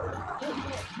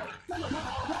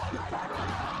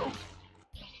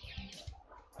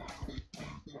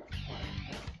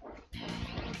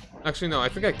 Actually, no, I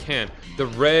think I can. The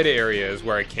red area is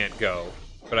where I can't go.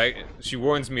 But she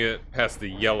warns me past the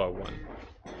yellow one.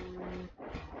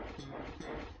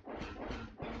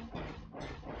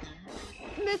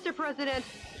 Mr. President,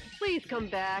 please come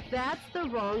back. That's the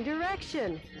wrong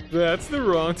direction. That's the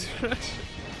wrong direction.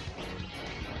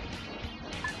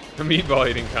 A meatball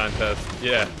eating contest,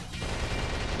 yeah.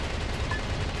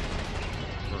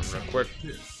 Run real quick.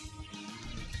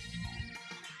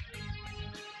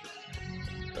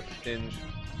 Hinge.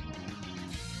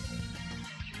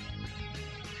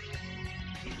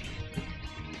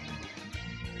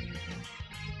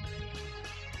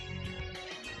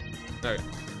 Okay.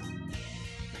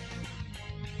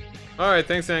 Alright,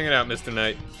 thanks for hanging out, Mr.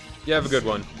 Knight. You have a good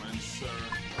one.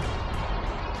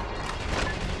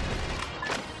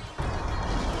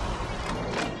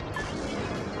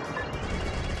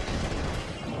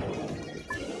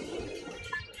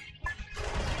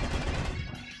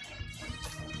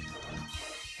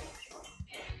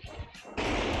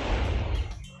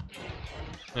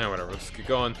 Yeah, whatever, let's keep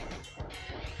going.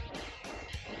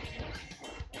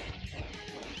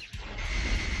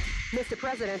 Mr.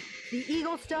 President, the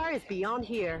Eagle Star is beyond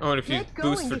here. Oh, and if you Get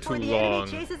boost going for before too the enemy long,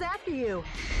 chases after you.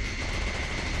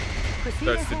 Proceed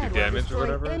starts to do ahead while damage or destroying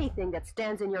whatever? anything that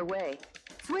stands in your way.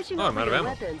 Switching Oh, I'm over out of your ammo.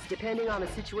 weapons, depending on the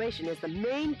situation, is the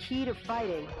main key to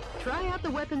fighting. Try out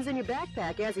the weapons in your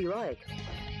backpack as you like.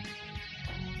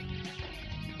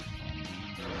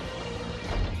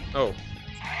 Oh,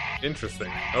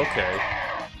 interesting. Okay.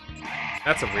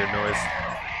 That's a weird noise.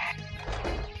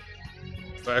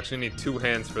 So I actually need 2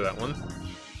 hands for that one.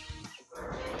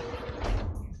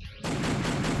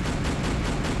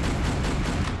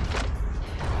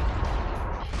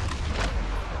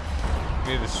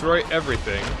 You need to destroy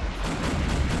everything.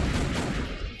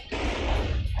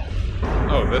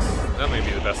 Oh, that may be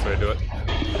the best way to do it.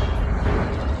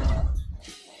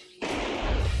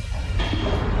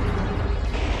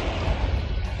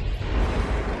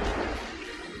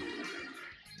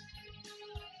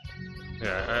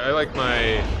 Yeah, I like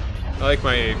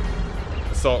my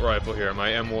assault rifle here, my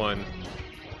M1.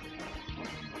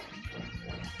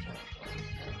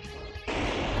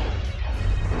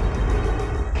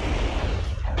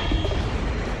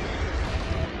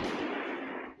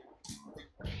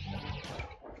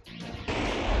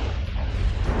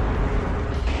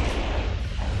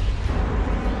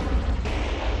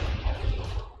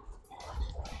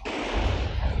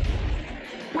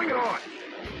 Bring it on!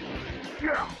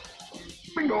 Yeah!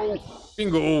 Bingo!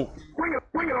 Bingo!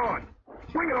 Bring it on!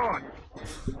 Bring it on!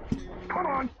 Come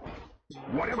on!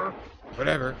 Whatever!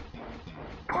 Whatever.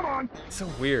 Come on! It's so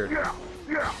weird. Yeah!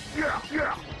 Yeah! Yeah!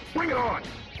 Yeah! Bring it on!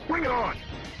 Bring it on!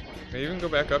 Can I even go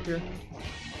back up here?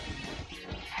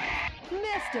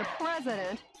 Mr.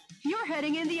 President, you're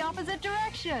heading in the opposite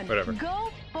direction. Whatever. Go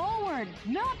forward,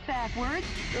 not backwards.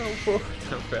 Go forward,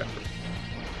 not backward.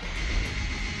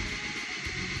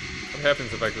 What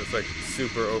happens if I just like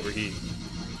super overheat?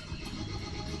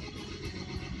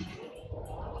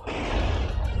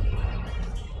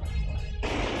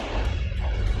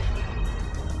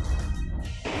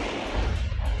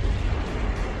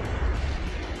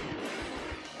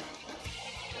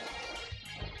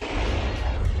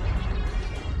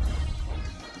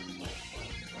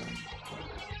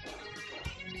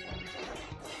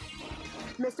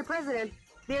 Mr. President,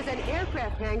 there's an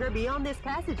aircraft hangar beyond this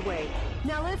passageway.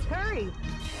 Now let's hurry.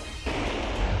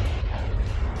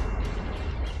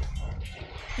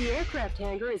 The aircraft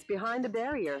hangar is behind the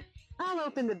barrier. I'll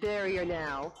open the barrier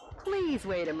now. Please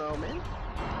wait a moment.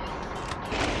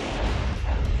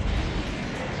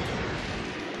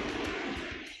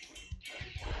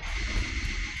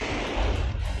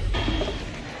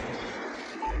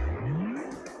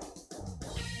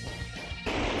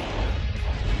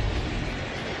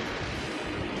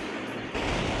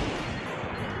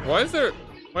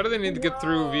 Why do they need to get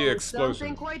through via Whoa, explosion?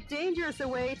 Something quite dangerous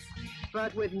awaits.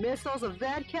 But with missiles of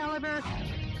that caliber,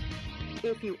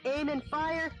 if you aim and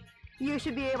fire, you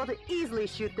should be able to easily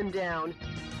shoot them down.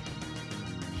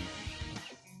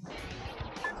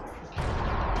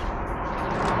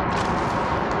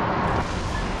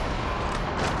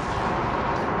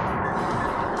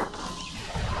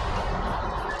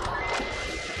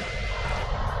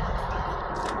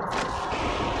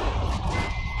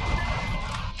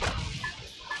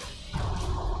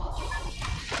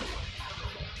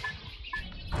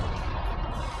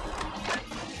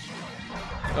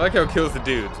 I like how it kills the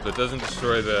dudes, but doesn't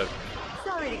destroy the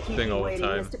Sorry to keep thing you all the waiting,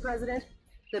 time. Mr. President.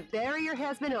 The barrier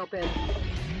has been opened.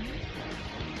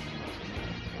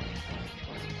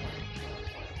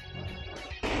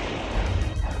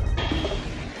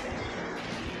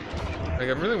 Like,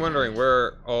 I'm really wondering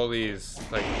where all these,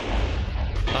 like,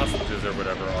 hostages or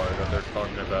whatever are that they're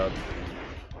talking about.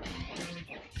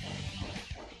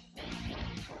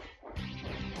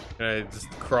 Can I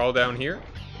just crawl down here?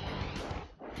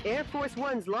 Air Force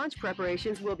One's launch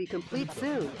preparations will be complete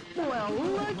soon. Well,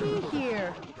 looky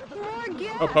here. More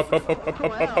guests!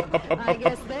 Well, I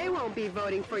guess they won't be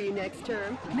voting for you next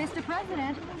term. Mr.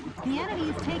 President, the enemy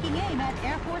is taking aim at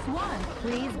Air Force One.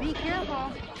 Please be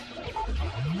careful.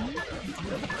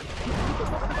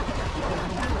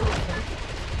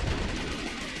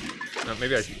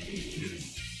 Maybe I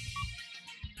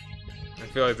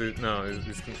feel like no,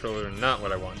 these controllers are not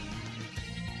what I want.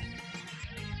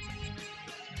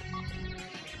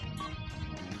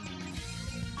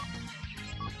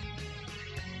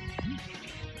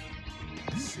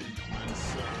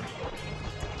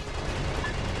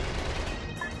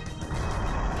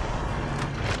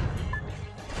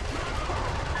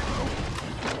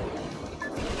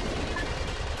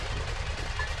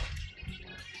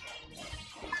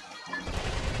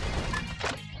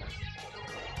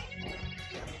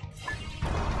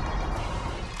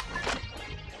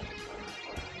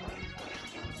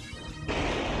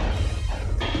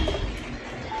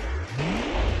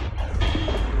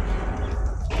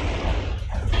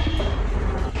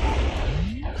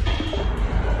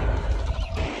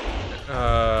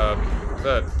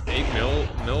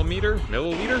 millimeter?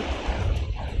 Milliliter?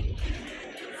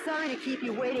 Sorry to keep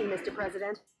you waiting, Mr.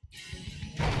 President.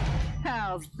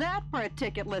 How's that for a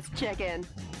ticketless check-in?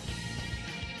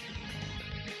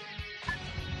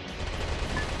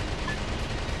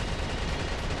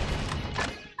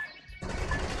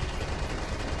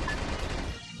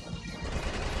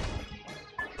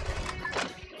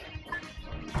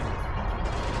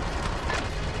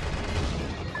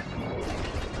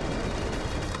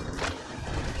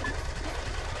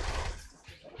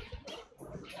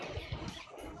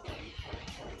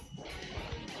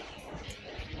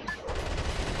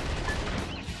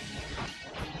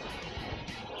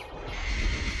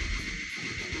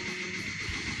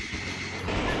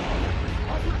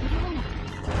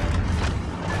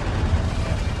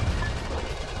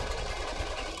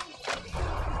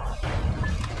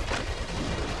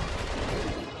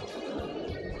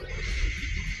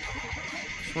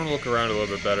 I want to look around a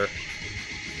little bit better. Is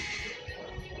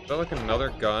that like another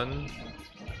gun?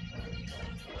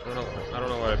 I don't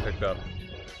know what I picked up.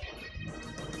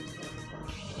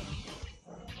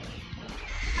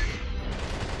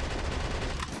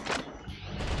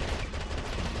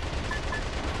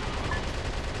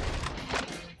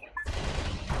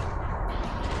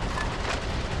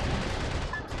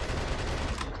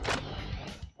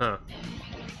 Huh.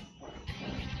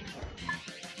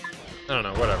 I don't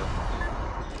know, whatever.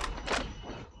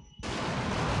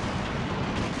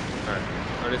 Alright,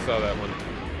 I already saw that one.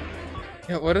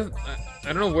 Yeah, what is...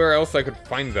 I don't know where else I could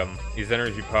find them. These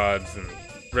energy pods and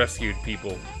rescued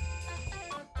people.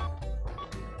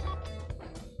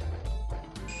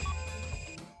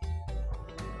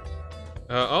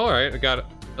 Alright, I got it.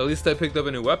 At least I picked up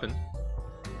a new weapon.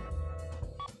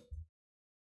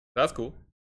 That's cool.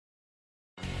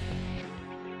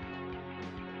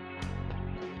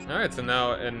 Alright, so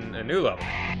now in a new level.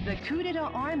 The coup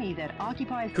d'etat army that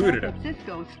occupies Coup San d'etat.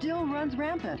 Francisco still runs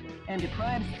rampant and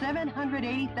deprives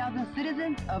 780,000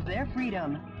 citizens of their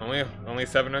freedom. Only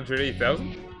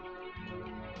 780,000?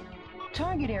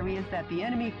 Target areas that the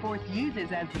enemy force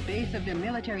uses as the base of their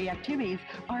military activities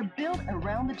are built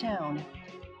around the town.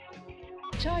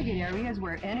 Target areas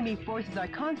where enemy forces are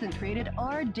concentrated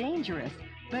are dangerous,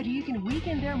 but you can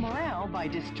weaken their morale by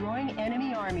destroying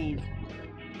enemy armies.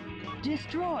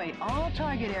 Destroy all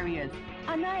target areas,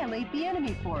 annihilate the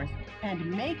enemy force,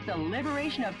 and make the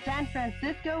liberation of San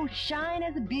Francisco shine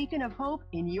as a beacon of hope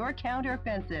in your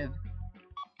counteroffensive.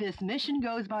 This mission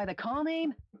goes by the call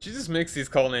name... She just makes these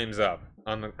call names up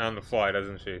on the fly,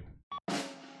 doesn't she?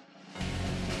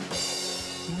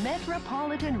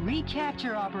 Metropolitan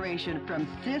Recapture Operation from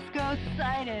Cisco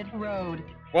Sighted Road.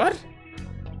 What?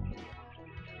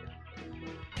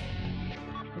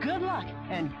 Good luck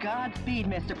and Godspeed,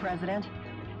 Mr. President.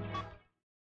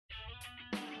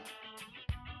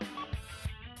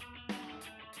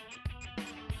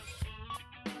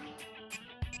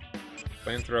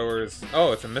 Flamethrowers.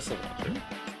 Oh, it's a missile launcher.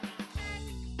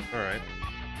 Alright.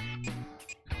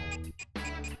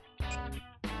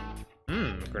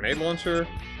 Grenade launcher.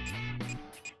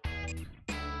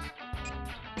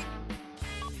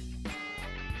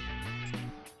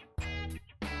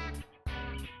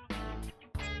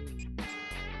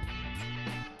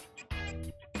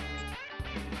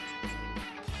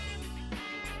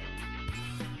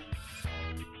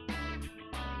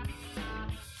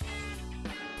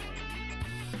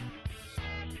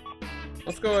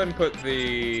 Let's go ahead and put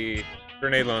the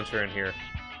grenade launcher in here.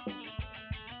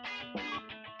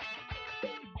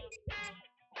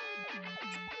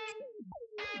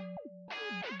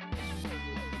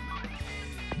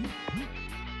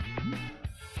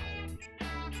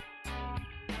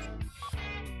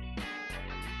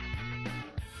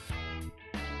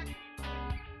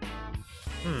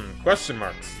 Question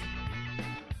marks.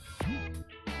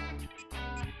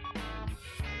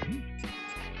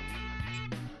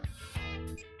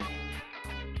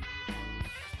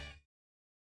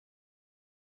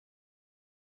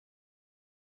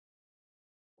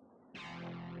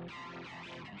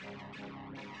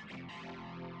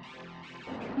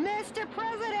 Mr.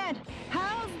 President,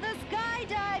 how's the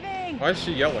skydiving? Why is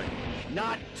she yelling?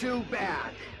 Not too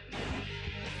bad.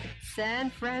 San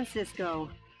Francisco,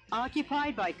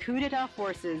 occupied by coup d'etat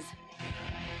forces,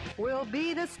 will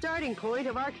be the starting point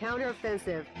of our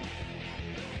counteroffensive.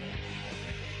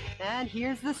 And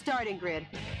here's the starting grid.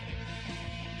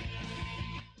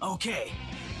 Okay.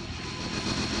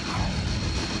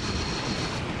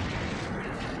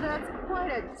 That's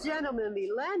quite a gentlemanly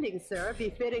landing, sir,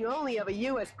 befitting only of a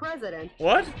U.S. president.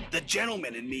 What? The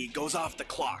gentleman in me goes off the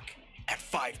clock at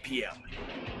 5 p.m.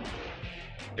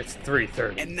 It's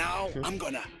 3:30. And now I'm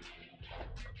gonna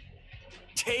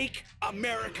take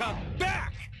America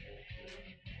back!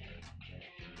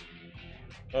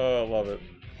 Oh, I love it.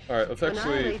 Alright, let's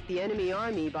actually... Annihilate the enemy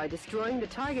army by destroying the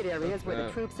target areas where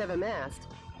the troops have amassed.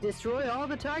 Destroy all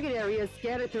the target areas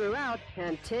scattered throughout,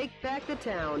 and take back the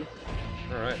town.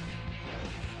 Alright.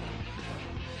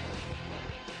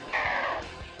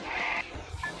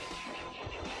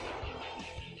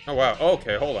 Oh, wow.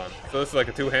 Okay, hold on. So this is like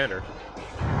a two-hander.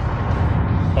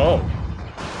 Oh.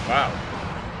 Wow.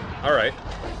 Alright.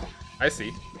 I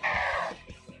see.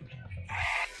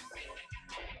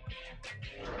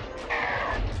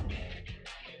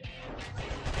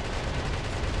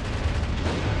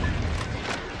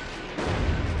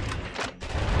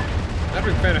 Not a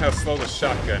big fan of how slow the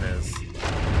shotgun is.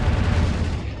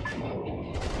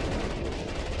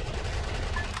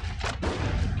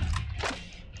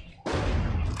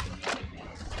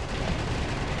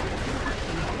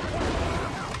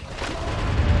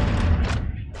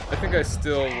 I think I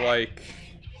still like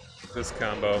this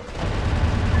combo.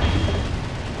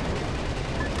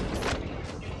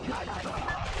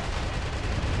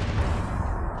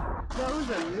 Those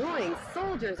annoying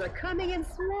soldiers are coming in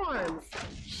swarms.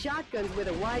 Shotguns with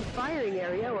a wide firing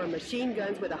area or machine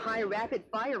guns with a high rapid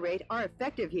fire rate are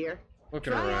effective here.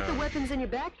 Looking Try out the around. weapons in your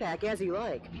backpack as you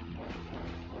like.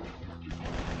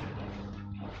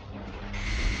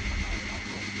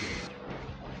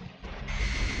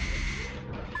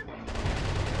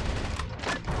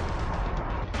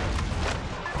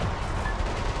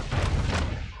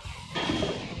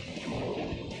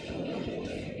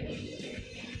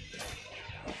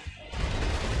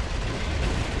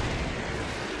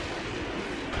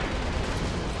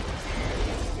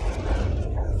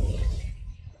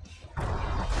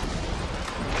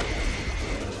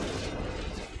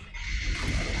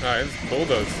 Alright, let's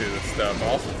bulldoze through this stuff.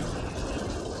 Awesome.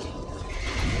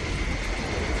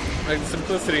 Like, the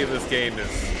simplicity of this game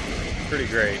is pretty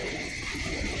great.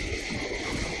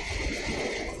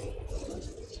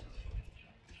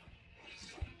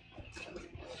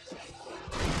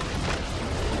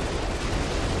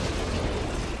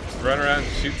 Just run around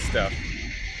and shoot stuff.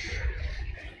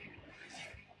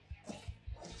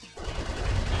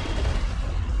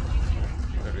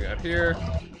 What do we got here?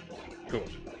 Cool.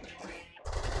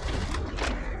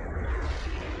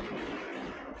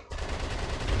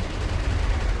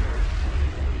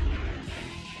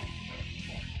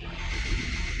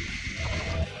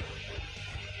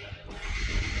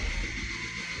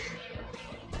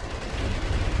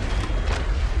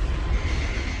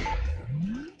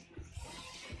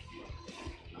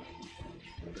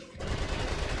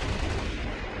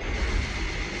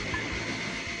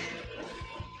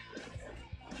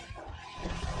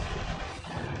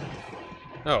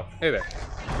 Oh, hey there.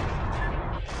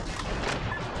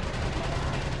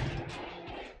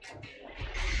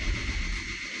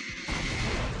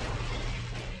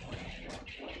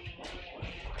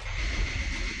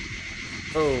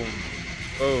 Boom.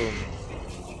 Boom.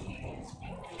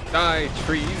 Die,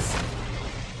 trees.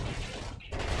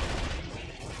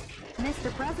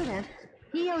 Mr. President,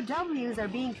 POWs are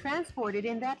being transported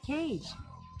in that cage.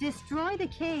 Destroy the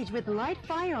cage with light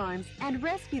firearms and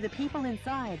rescue the people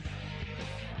inside.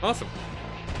 Awesome.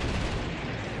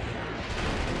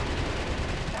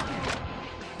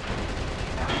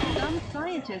 Some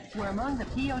scientists were among the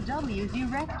POWs you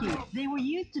rescued. They were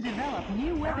used to develop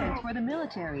new weapons for the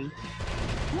military.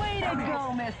 Way to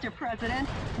go, Mr. President!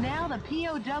 Now the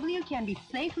POW can be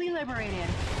safely liberated.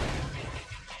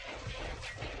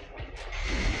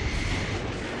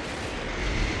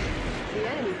 The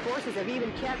enemy forces have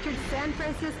even captured San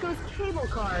Francisco's cable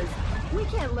cars. We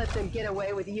can't let them get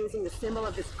away with using the symbol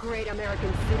of this great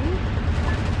American city.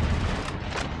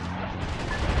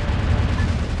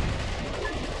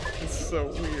 It's so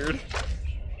weird.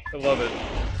 I love it.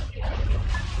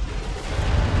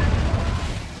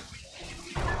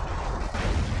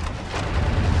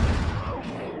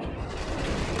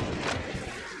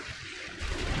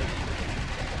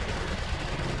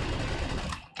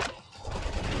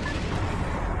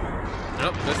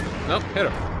 Nope, missed him. Nope, hit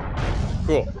him.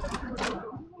 Cool.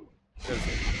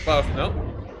 Wow, nope.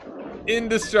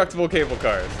 Indestructible cable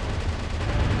cars.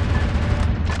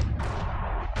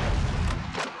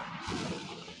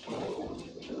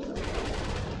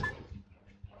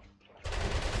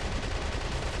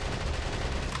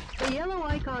 The yellow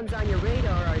icons on your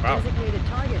radar are designated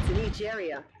targets in each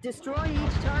area. Destroy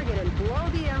each target and blow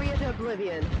the area to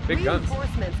oblivion. Big guns.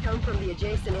 Reinforcements come from the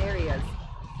adjacent areas.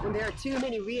 When there are too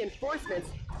many reinforcements,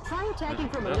 try attacking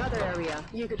from another area.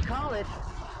 You could call it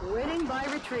winning by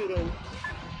retreating.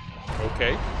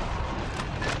 Okay.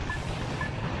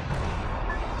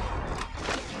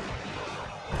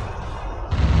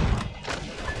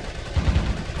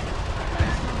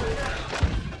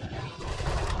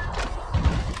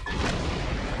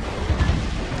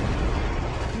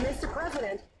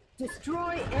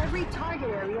 Destroy every target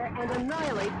area and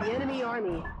annihilate the enemy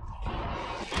army.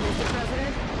 Mr.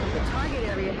 President, the target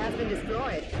area has been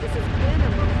destroyed. This has been a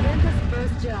momentous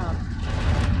first job.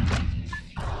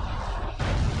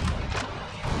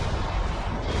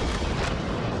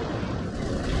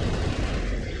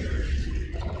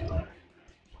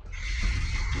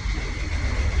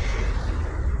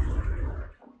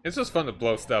 It's just fun to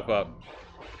blow stuff up.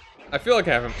 I feel like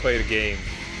I haven't played a game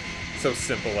so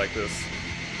simple like this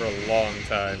for a long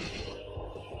time.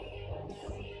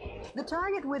 The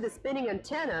target with the spinning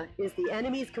antenna is the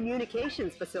enemy's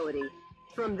communications facility.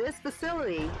 From this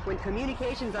facility, when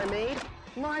communications are made,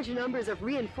 large numbers of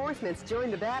reinforcements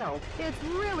join the battle. It's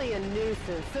really a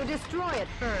nuisance, so destroy it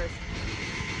first.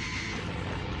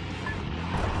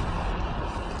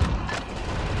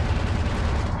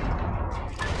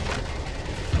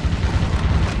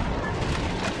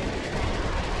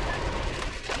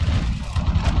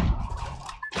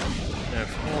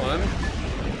 That's one.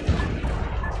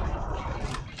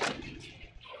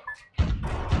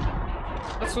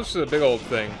 Let's switch to the big old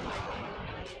thing.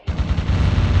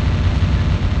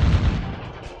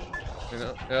 You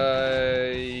know,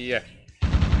 yeah.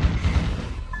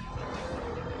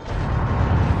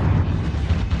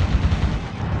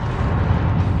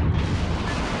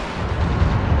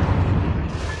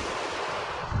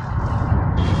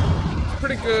 It's a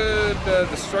pretty good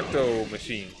Destructo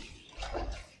machine.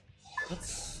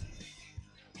 Let's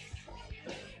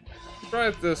try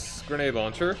out this grenade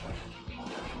launcher.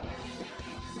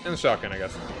 And the shotgun, I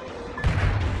guess.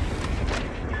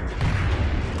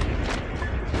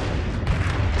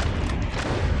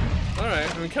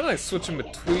 Alright, I mean, kind of like switching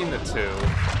between the two.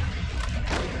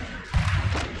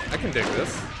 I can dig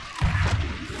this.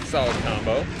 Solid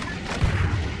combo.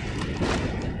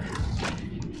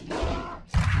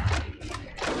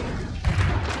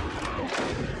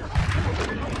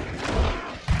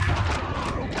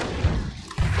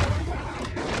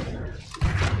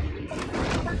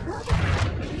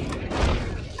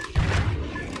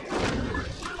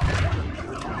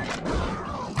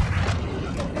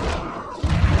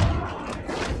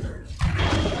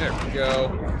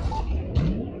 Go.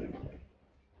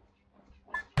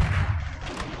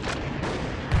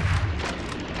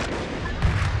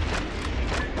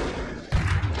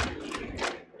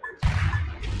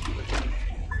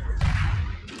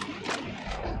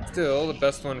 Still, the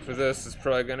best one for this is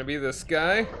probably going to be this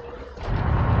guy. There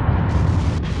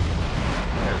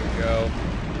we go.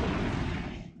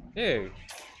 Hey.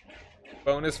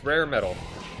 Bonus rare metal.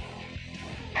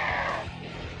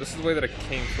 This is the way that it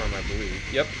came from, I believe.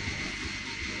 Yep.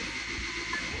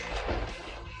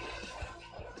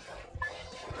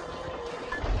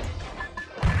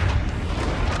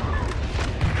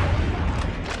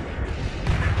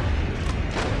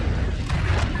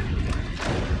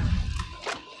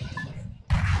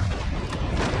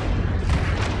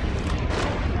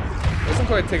 Doesn't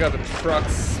quite take out the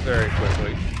trucks very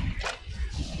quickly.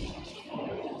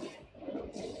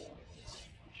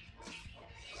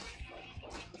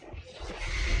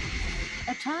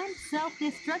 A timed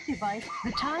self-destruct device,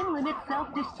 the time limit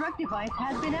self-destruct device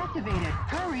has been activated.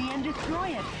 Hurry and destroy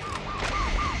it.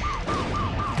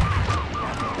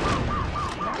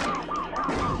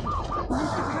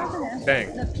 Mr. President,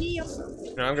 Dang. the PO...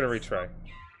 No, I'm gonna retry.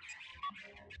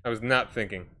 I was not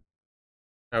thinking.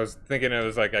 I was thinking it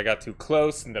was like I got too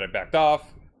close and then I backed off.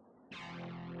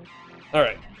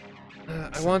 Alright.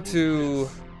 I want to...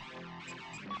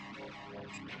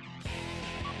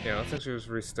 Yeah, let's actually just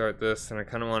restart this, and I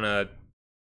kind of want to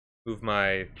move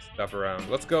my stuff around.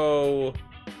 Let's go...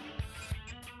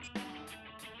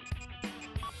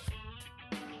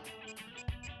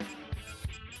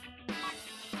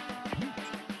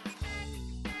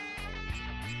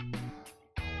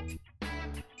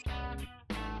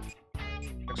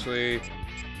 Actually...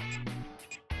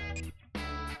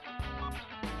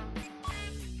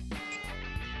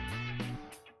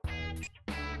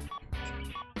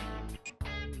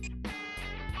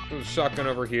 There's a shotgun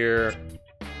over here.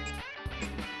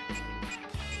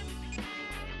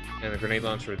 And the grenade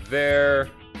launcher there.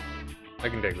 I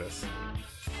can dig this.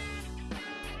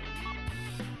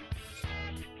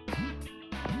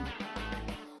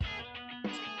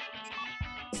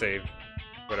 Save.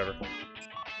 Whatever.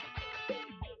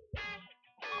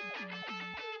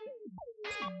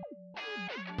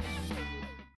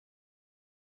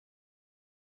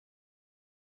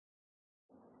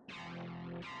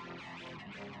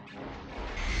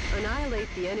 Annihilate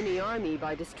the enemy army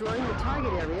by destroying the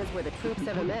target areas where the troops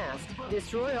have amassed.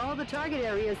 Destroy all the target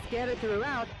areas scattered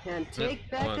throughout and take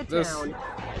back the this. town.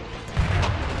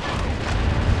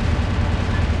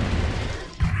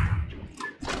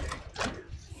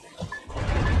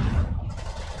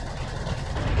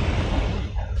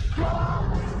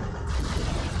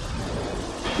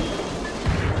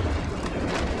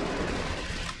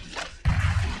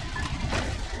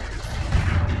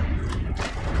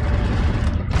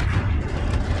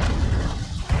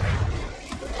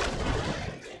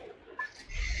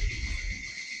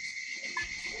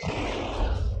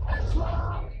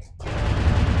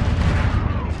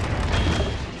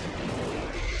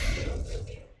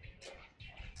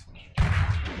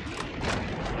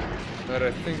 But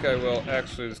I think I will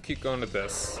actually just keep going with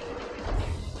this.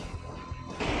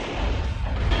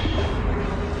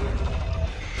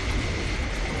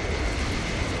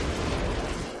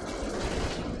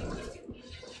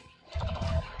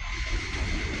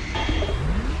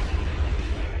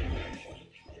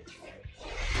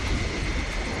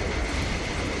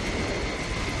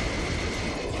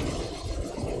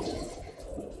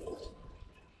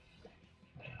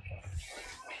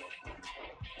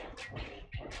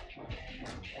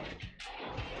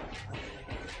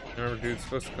 Remember, dude's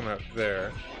supposed to come out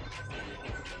there.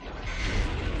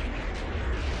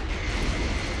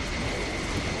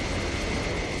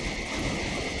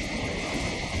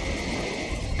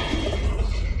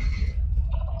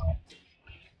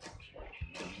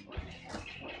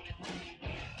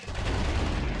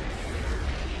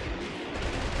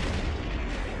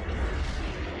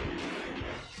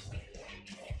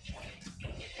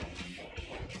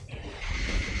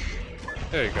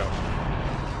 There you go.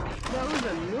 Those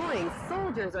annoying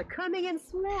soldiers are coming in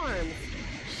swarms.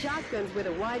 Shotguns with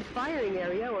a wide firing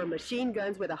area or machine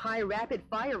guns with a high rapid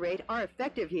fire rate are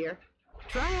effective here.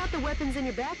 Try out the weapons in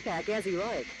your backpack as you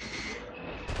like.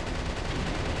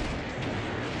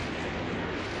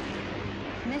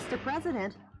 Mr.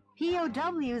 President,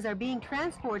 POWs are being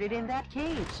transported in that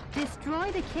cage.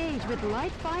 Destroy the cage with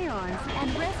light firearms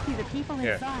and rescue the people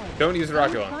inside. Don't use a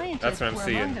rocket Those launcher. That's what I'm scientists were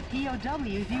seeing. among the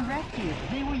POWs you rescued.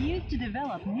 They were used to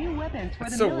develop new weapons for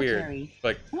It's the so military. weird.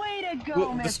 Like, Way to go,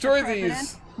 we'll Mr. destroy President.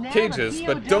 these Now cages, the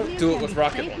but don't do it POWs with can be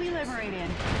rocket safely launchers. liberated.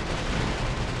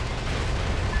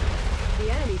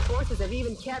 The enemy forces have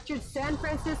even captured San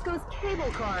Francisco's cable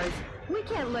cars. We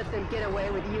can't let them get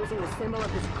away with using the symbol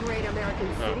of this great American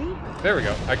city. Oh, there we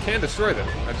go. I can destroy them.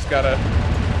 I just gotta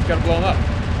blow them up.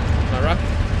 My rocket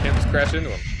can't just crash into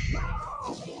them.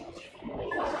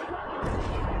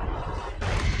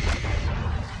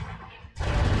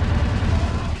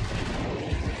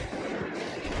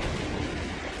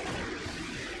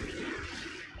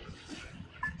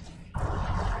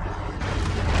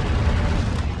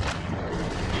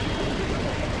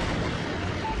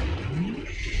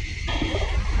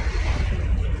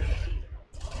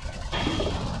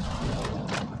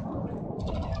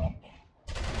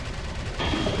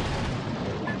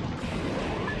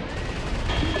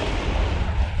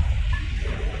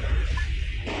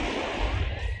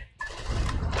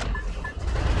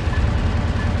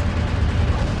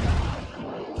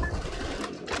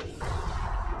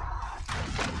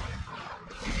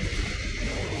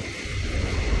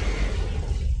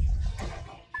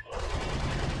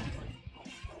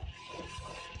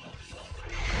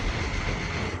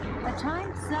 A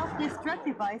timed self-destruct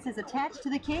device is attached to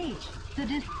the cage.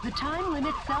 The time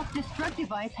limit self-destruct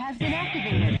device has been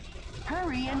activated.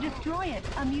 Hurry and destroy it.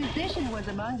 A musician was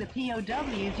among the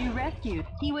POWs you rescued.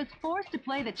 He was forced to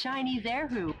play the Chinese air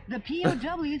hoop. The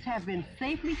POWs have been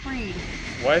safely freed.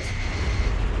 What?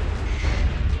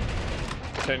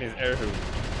 Chinese air hoop.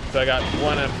 So I got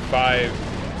 1 out of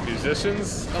 5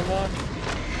 musicians unlocked?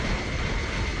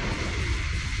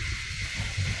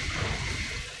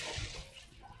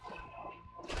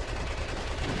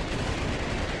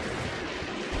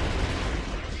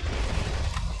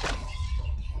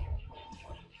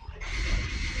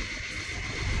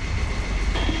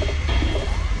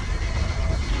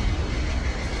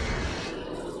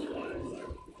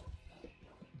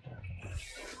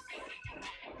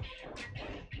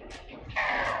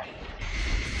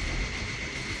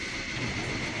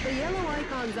 The yellow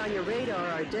icons on your radar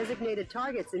are designated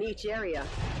targets in each area.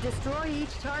 Destroy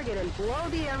each target and blow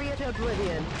the area to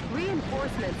oblivion.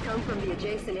 Reinforcements come from the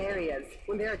adjacent areas.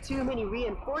 When there are too many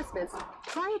reinforcements,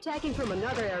 try attacking from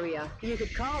another area. You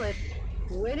could call it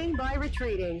winning by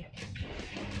retreating.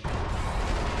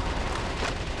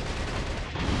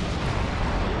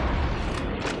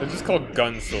 They're just called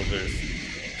gun soldiers.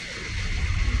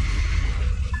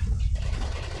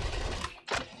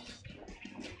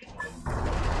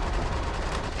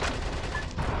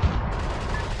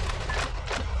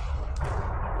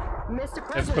 Mr.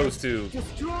 President, As opposed to,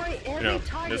 destroy every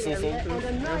target missile area and soldiers?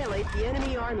 annihilate the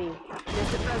enemy army.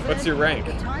 Mr. President, What's your rank?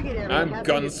 The target area I'm has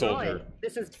gun been destroyed. soldier.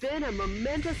 This has been a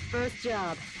momentous first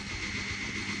job.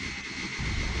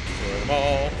 Destroy them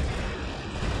all.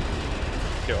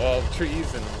 Kill all the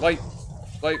trees and light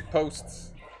posts.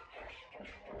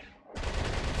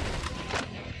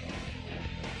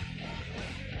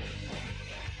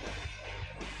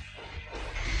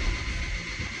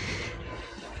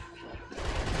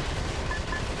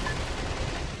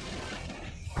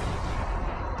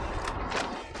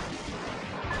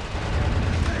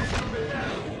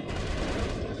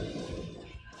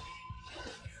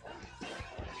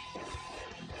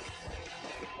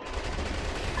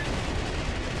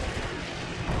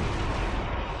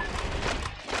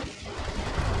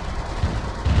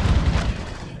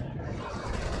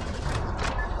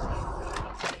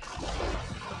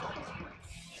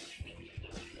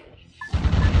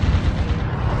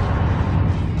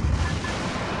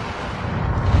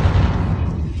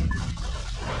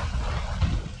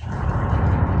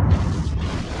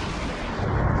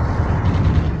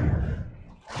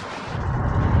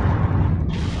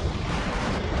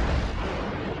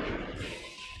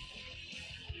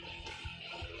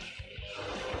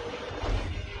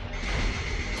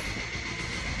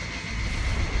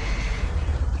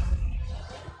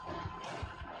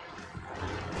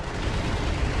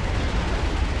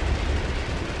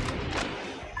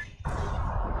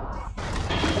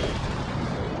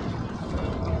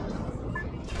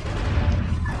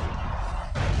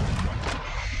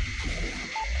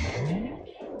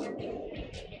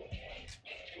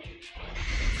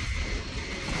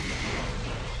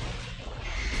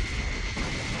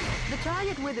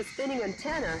 with the spinning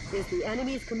antenna is the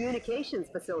enemy's communications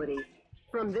facility.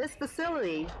 From this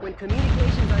facility, when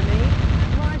communications are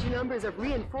made, large numbers of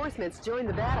reinforcements join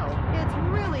the battle. It's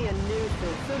really a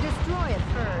nuisance, so destroy it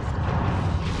first.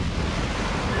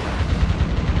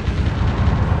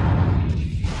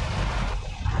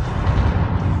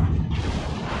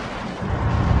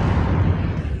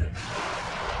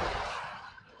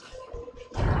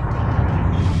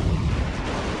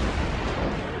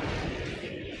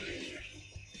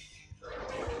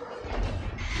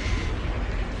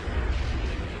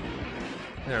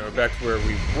 Now we're back to where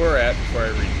we were at before I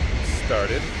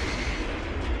restarted.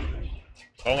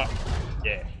 Hold on.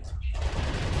 Yeah.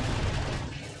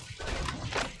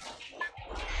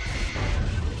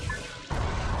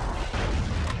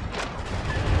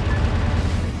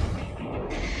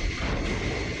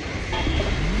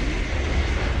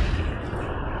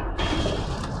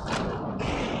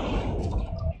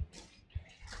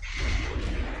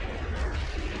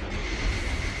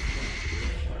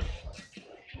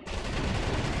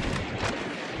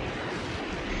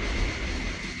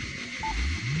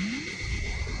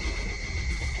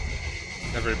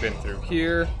 Never been through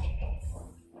here.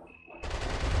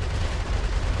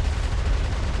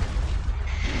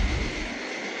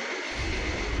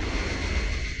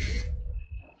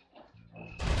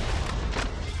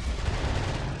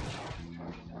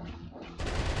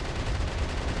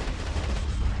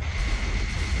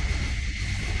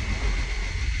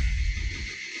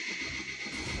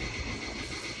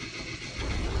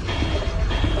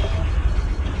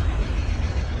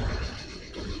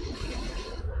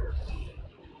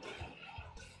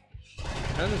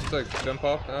 Can I just like jump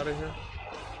off out of here?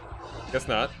 Guess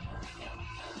not.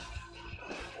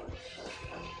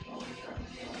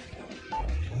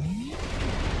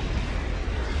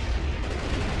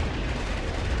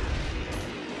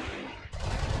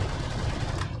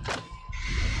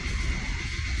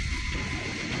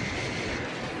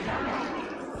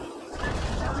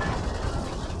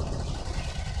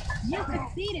 You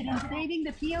succeeded in saving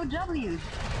the POWs.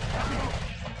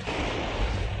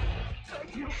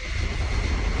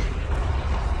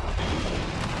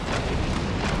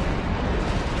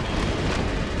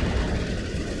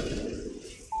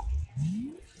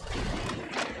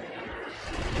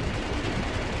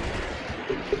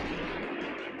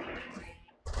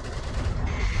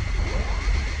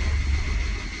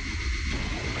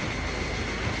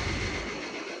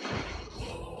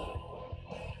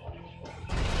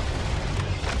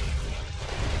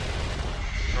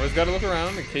 Always gotta look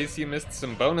around in case you missed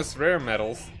some bonus rare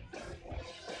medals.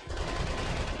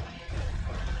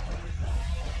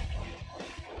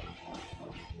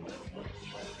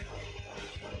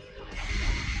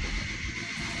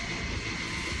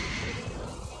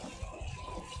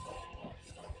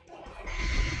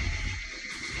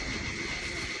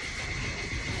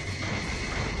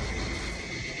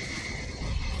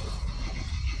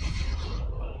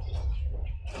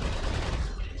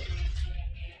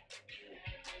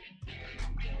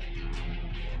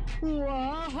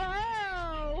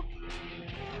 Whoa!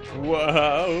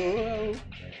 Whoa!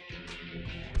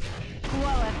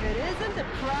 Well, if it isn't the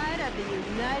pride of the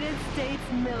United States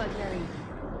military.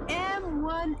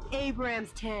 M1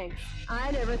 Abrams tanks.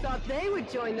 I never thought they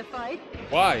would join the fight.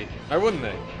 Why? Why wouldn't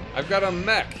they? I've got a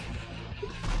mech.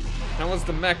 How was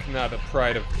the mech not a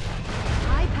pride of...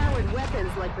 High-powered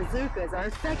weapons like bazookas are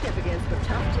effective against the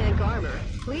tough tank armor.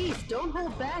 Please don't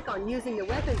hold back on using the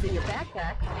weapons in your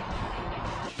backpack.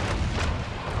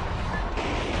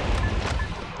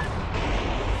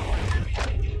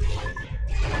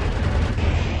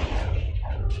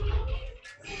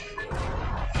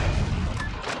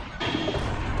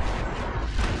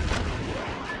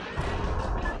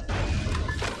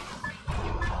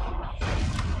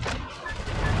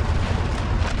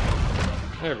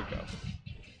 There we go.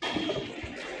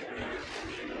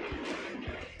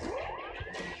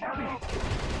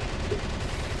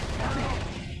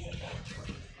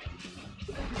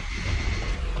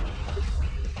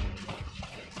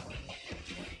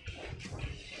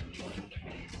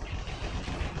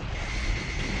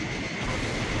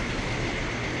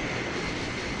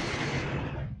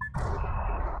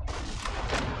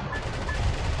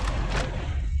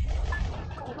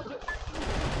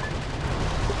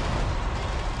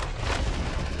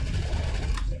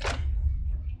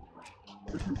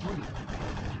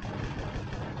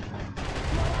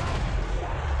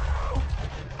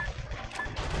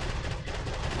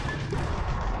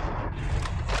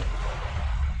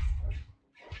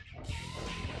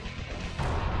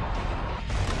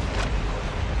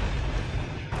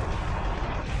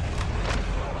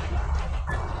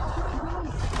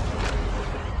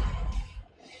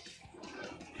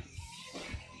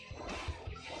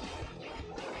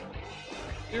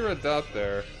 See a red dot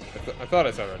there. I thought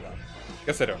I saw a red dot.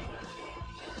 Guess I don't.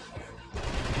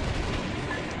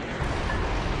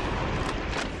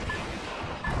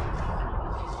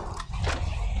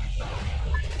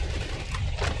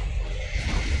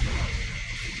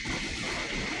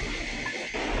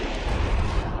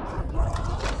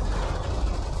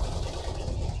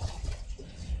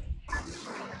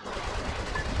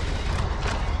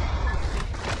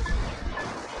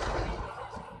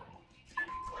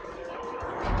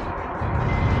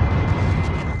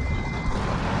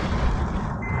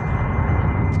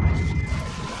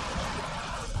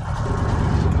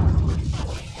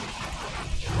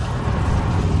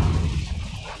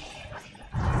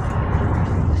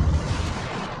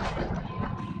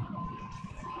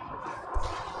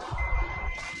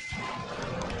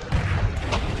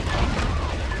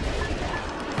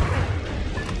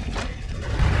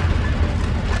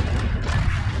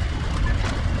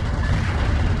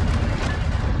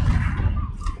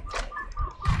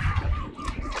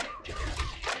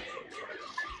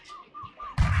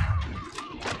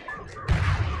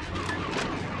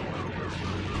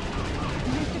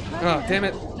 Oh, damn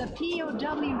it. The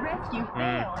POW rescue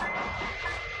failed.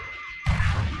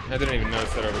 I didn't even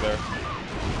notice that over there.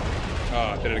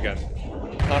 Oh, I did it again.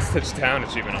 Hostage Town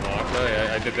achievement unlocked. Oh,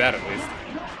 yeah, I did that at least.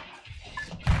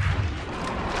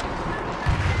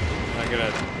 I'm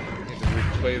gonna need to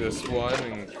replay this one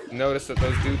and notice that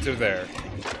those dudes are there.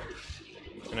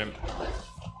 And I'm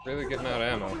really getting out of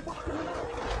ammo.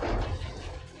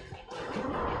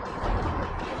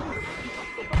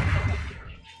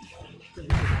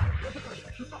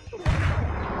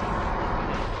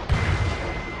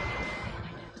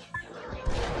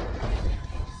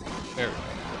 There we go.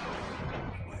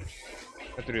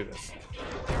 Have to do this.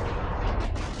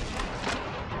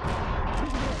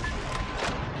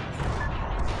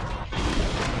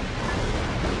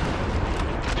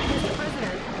 Mr.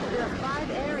 President, there are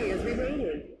 5 areas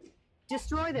remaining.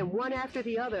 Destroy them one after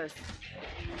the other.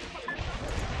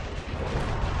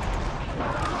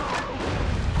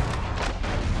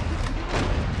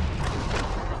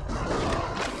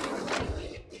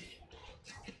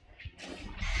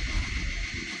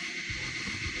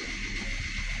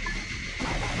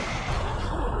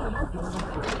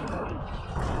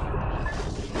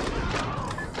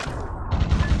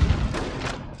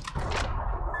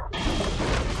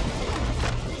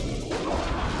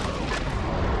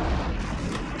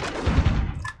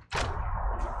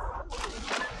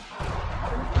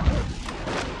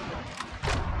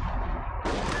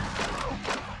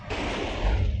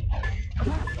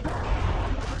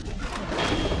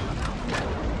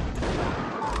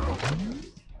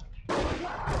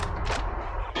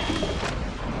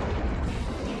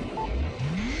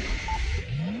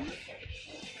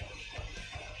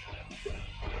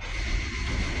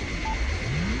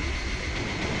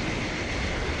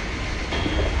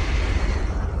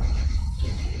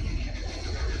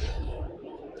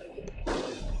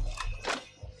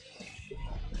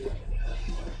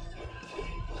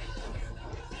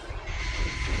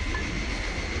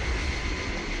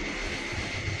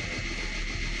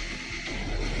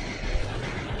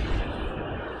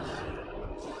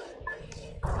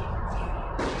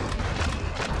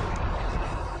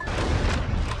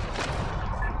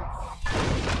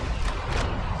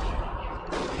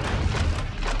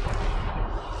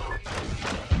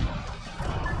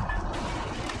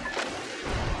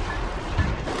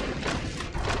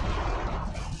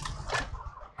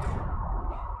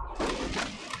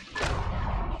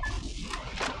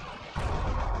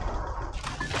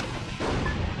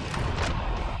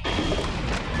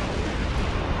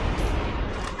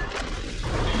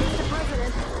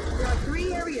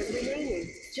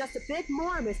 Just a bit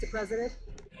more, Mr. President.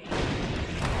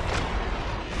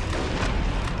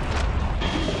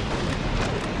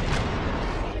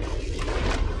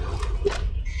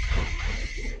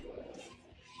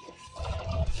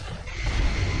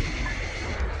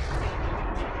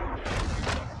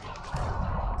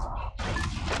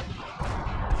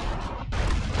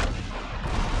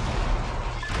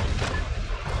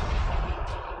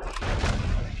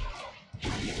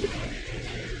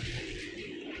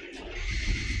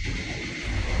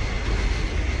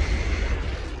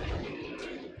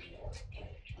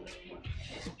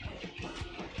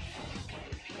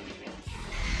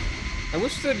 I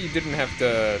wish that you didn't have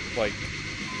to, like,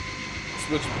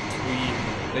 switch between,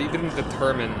 that you didn't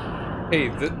determine, hey,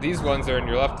 these ones are in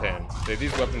your left hand, say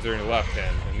these weapons are in your left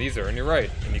hand, and these are in your right,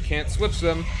 and you can't switch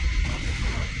them.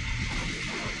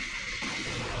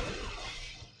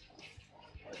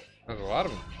 There's a lot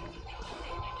of them.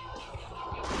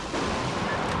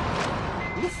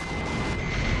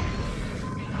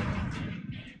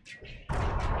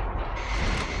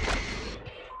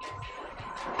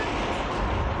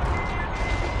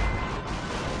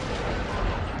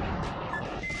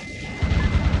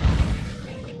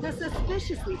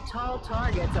 suspiciously tall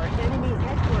targets are enemy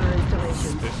headquarters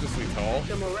installations. Suspiciously tall?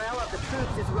 The morale of the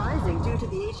troops is rising due to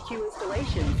the HQ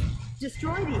installations.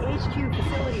 Destroy the HQ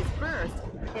facilities first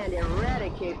and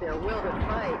eradicate their will to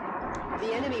fight.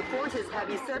 The enemy forces have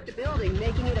usurped a building,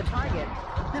 making it a target.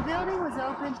 The building was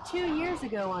opened 2 years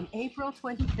ago on April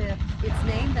 25th. It's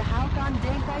named the Halcon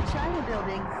Denkai China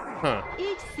Building. Huh.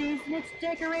 Each season it's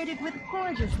decorated with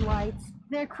gorgeous lights.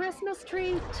 Their Christmas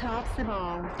tree tops them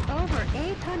all. Over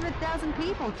 800,000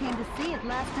 people came to see it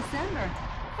last December.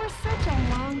 For such a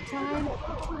long time,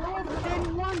 I've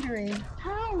been wondering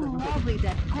how lovely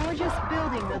that gorgeous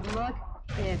building would look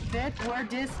if it were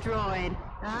destroyed.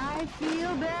 I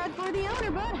feel bad for the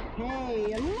owner, but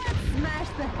hey, let's smash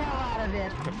the hell out of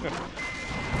it.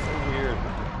 So weird.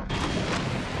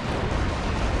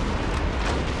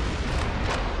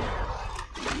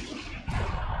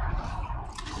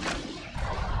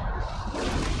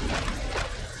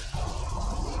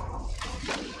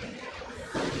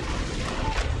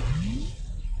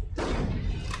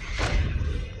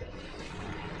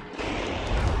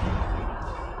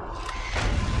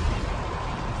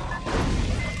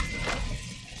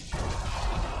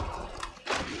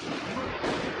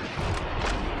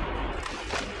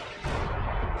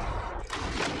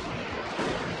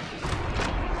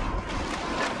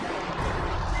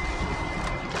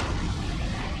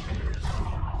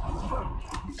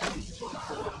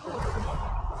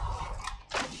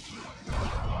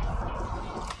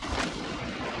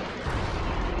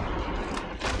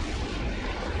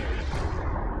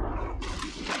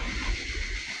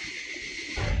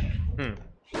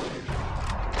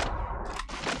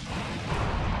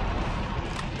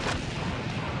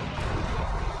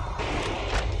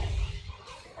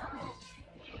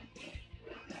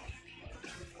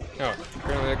 Oh,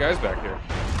 apparently that guy's back here.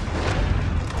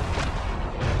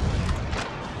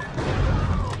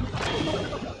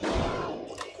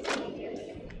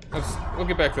 We'll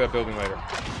get back to that building later.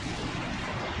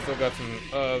 Still got some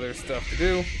other stuff to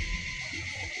do.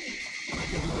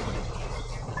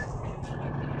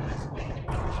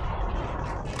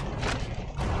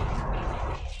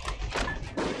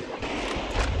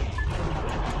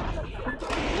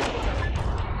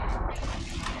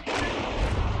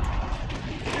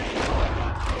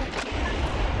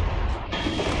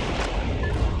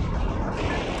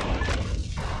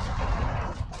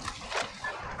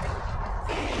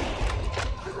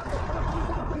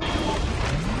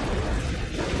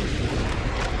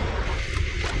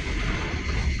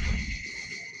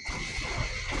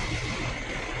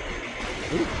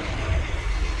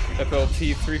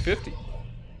 FLT 350.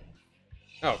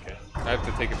 Oh, okay. I have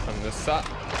to take it from this side.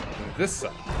 From this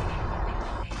side.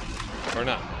 Or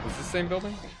not. Is this the same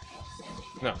building?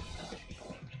 No.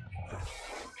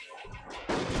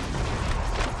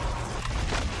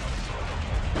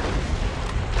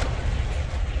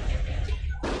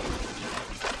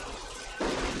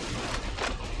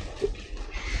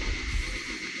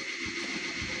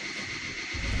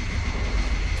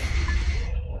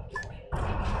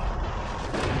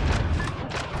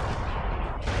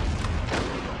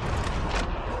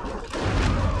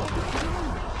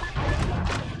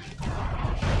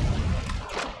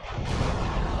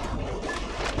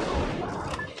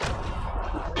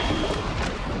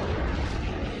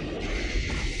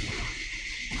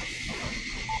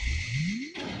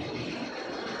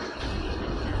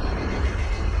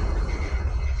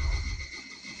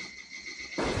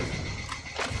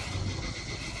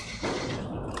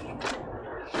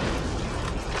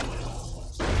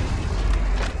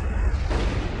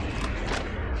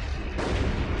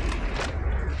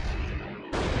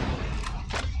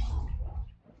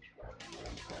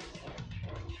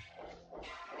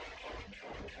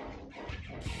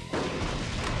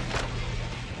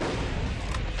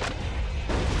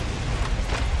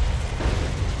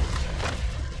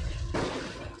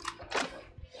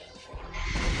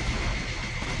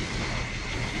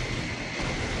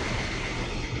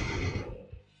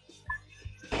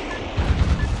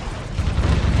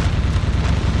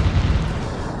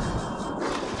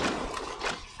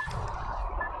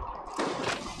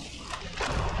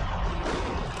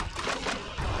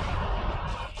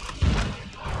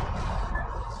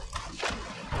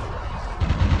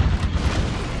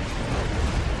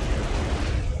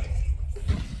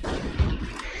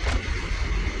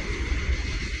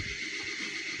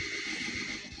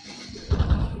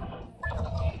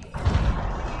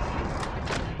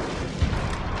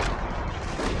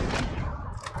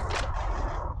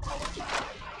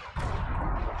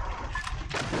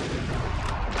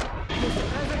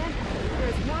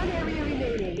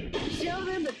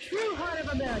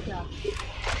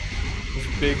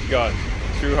 Big gun.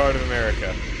 True heart of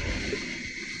America.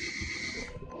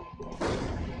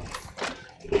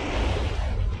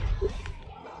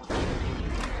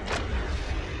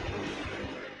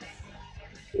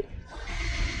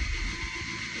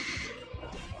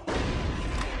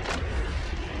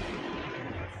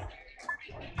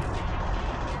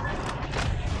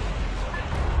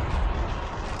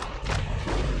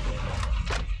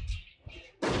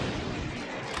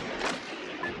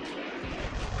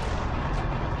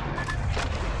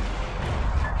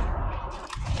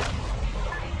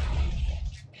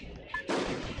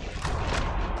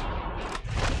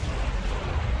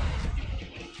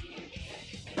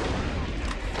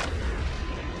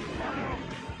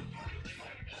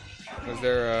 Is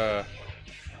there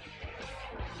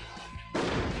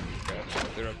gotcha,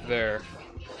 they're up there.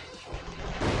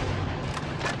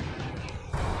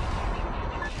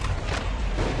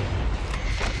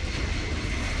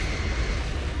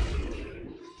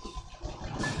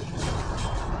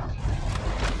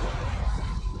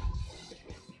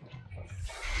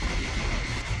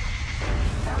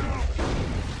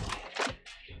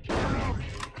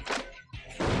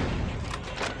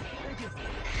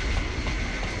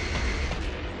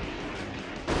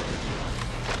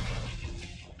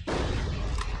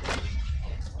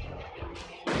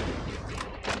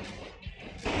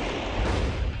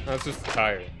 Oh, it's just a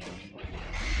tire.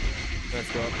 Let's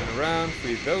go up and around,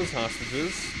 free those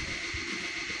hostages.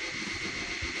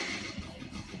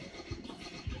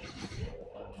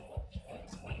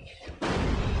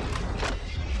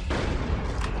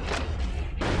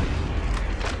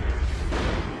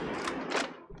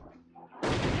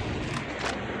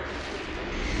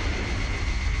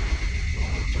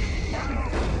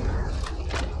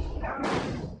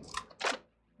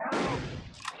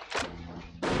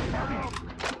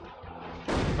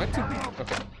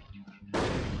 Okay.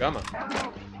 Come on.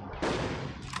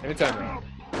 Anytime now.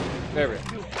 There we go.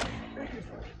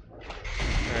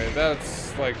 Alright,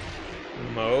 that's like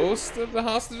most of the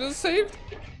hostages saved?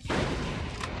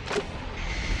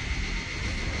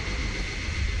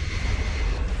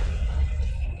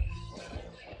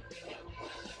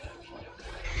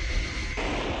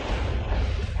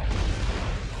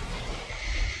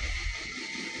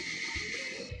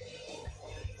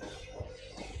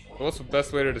 What's the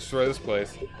best way to destroy this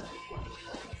place?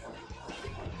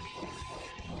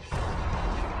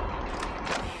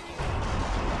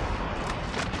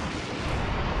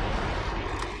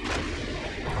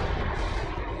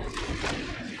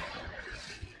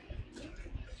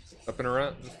 Up and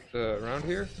around, just around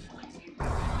here? Can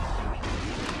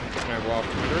I walk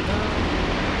through it now?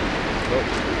 Oh.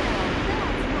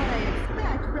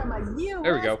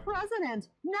 There we go. President.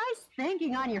 Nice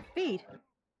thinking on your feet.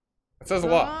 It says a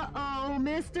lot. Uh-oh,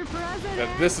 Mr. President.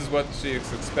 That this is what she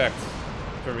expects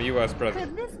from a U.S.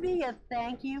 president. Could this be a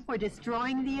thank you for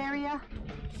destroying the area?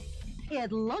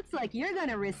 It looks like you're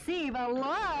gonna receive a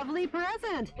lovely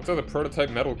present. What's other prototype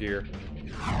Metal Gear?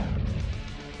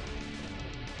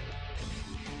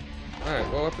 Alright,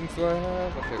 what weapons do I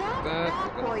have? I'll take that.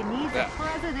 That boy needs a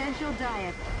presidential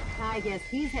diet. I guess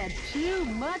he's had too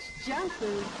much junk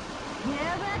food. Give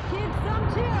that kid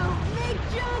some too. Make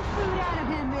junk food out of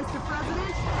him, Mr.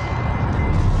 President.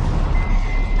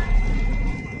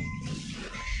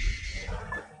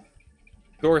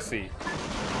 Dorsey.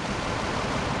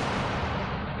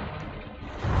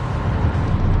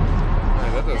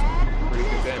 Alright, that does pretty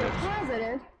good damage. Mr.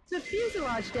 President, the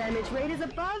fuselage damage rate is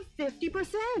above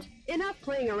 50%. Enough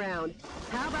playing around.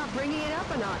 How about bringing it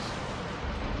up a notch?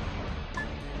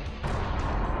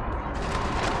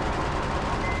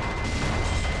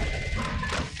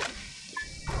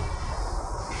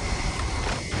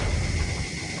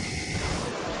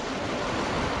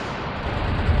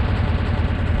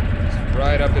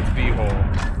 Right up its beehole.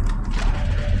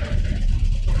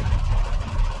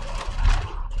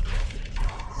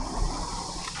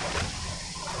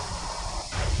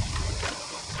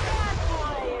 That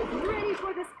boy is ready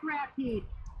for the scrap heap.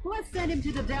 Let's send him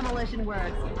to the demolition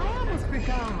works. I almost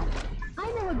forgot.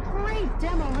 I know a great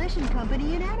demolition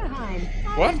company in Anaheim.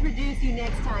 I'll introduce you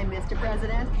next time, Mr.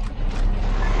 President.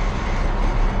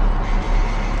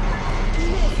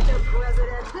 Mr.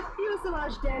 President, the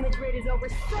fuselage damage rate is over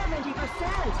 70%.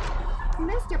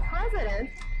 Mr. President,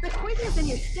 the quickness in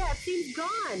your step seems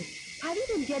gone. Have you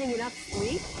been getting enough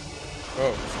sleep?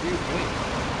 Oh, excuse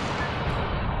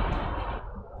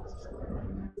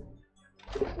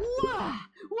me. Whoa!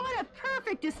 What a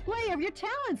perfect display of your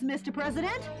talents, Mr.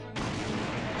 President!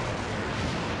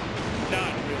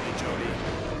 Not really, Jody.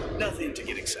 Nothing to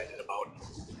get excited about.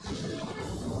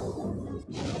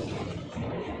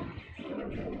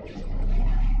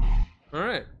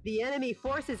 Alright. The enemy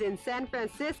forces in San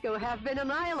Francisco have been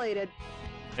annihilated.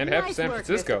 And half nice San work,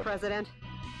 Francisco. Mr. President.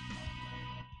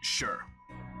 Sure.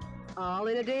 All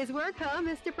in a day's work, huh,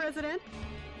 Mr. President?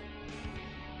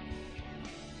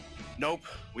 Nope,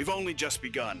 we've only just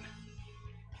begun.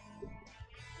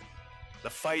 The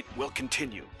fight will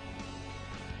continue.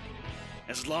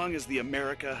 As long as the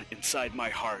America inside my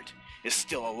heart is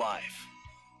still alive.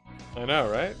 I know,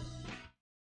 right?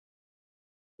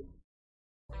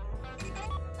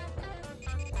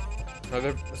 Oh,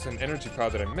 there's an energy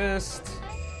pod that I missed.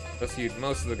 Rescued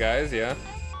most of the guys, yeah.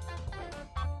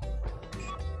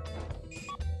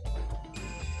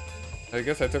 I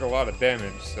guess I took a lot of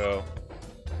damage, so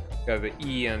got the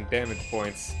E on damage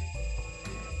points.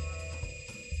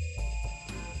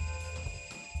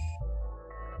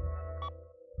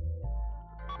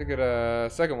 Look at a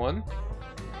second one.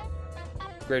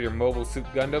 Upgrade your Mobile Suit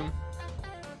Gundam.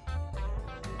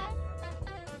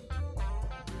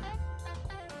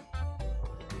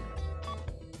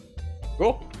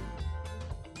 Cool.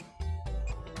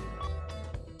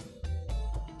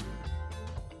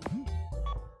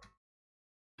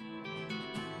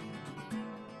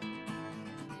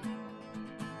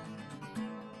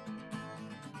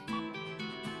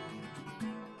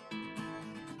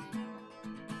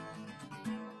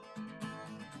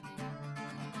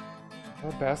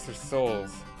 What bastard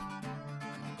souls?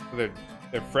 They're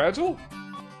fragile?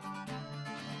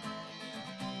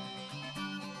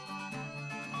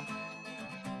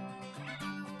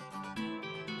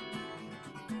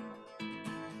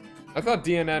 I thought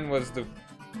DNN was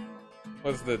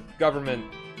the government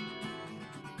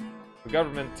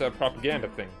propaganda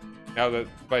thing. Now the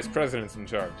vice president's in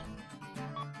charge.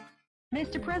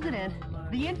 Mr. President,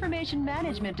 the Information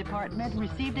Management Department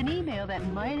received an email that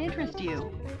might interest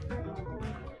you.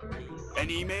 An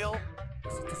email?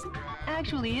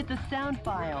 Actually, it's a sound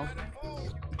file.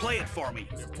 Play it for me.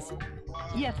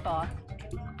 Yes, boss.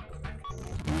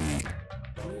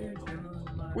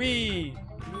 We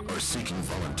are seeking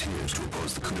volunteers to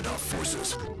oppose the coup d'etat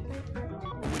forces.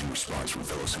 Awaiting response from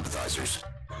fellow sympathizers.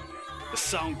 The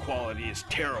sound quality is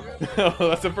terrible. Oh,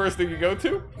 that's the first thing you go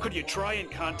to? Could you try and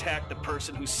contact the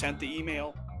person who sent the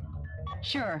email?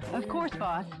 Sure, of course,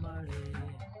 boss.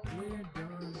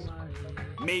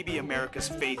 Maybe America's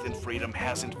faith in freedom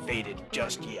hasn't faded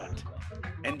just yet.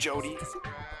 And Jody,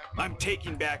 I'm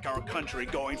taking back our country,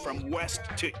 going from west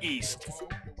to east.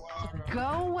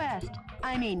 Go west.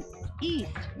 I mean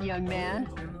east, young man.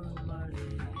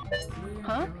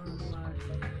 Huh?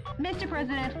 Mr.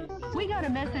 President, we got a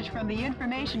message from the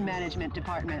Information Management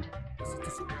Department.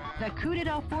 The coup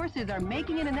d'etat forces are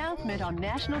making an announcement on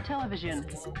national television.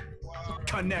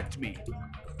 Connect me.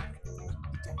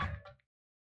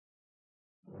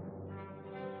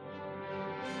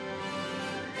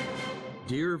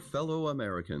 Dear fellow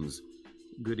Americans,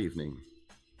 good evening.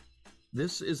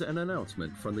 This is an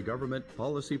announcement from the Government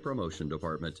Policy Promotion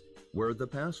Department, where the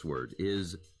password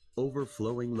is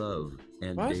overflowing love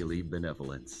and daily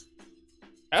benevolence.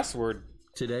 S-word.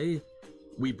 Today,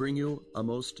 we bring you a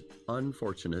most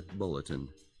unfortunate bulletin.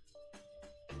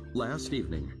 Last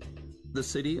evening, the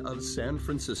city of San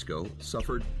Francisco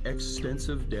suffered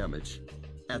extensive damage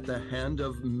at the hand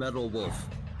of Metal Wolf,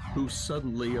 who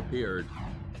suddenly appeared.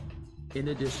 In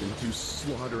addition to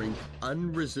slaughtering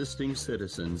unresisting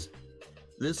citizens,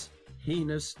 this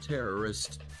heinous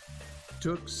terrorist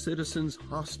took citizens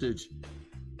hostage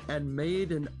and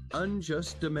made an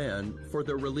unjust demand for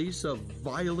the release of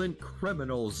violent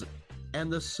criminals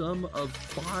and the sum of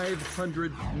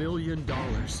 $500 million.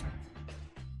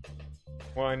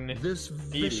 This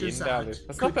vicious act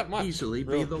could easily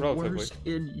be the worst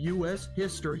in U.S.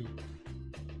 history.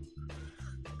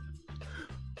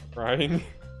 Crying.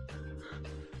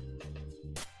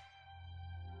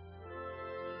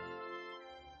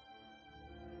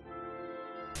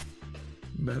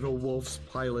 Metal Wolf's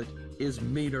pilot is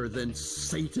meaner than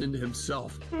Satan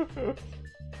himself.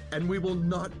 And we will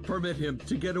not permit him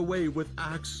to get away with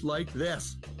acts like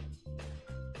this.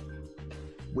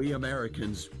 We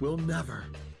Americans will never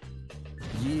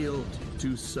yield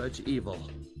to such evil.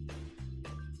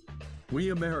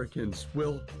 We Americans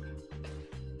will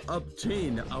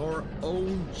obtain our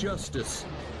own justice.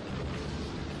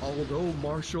 Although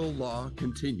martial law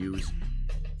continues,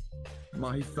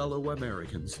 my fellow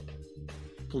Americans,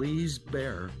 please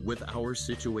bear with our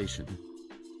situation.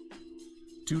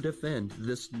 To defend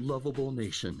this lovable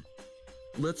nation,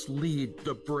 let's lead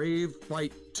the brave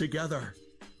fight together.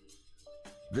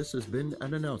 This has been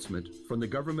an announcement from the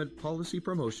Government Policy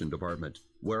Promotion Department,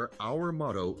 where our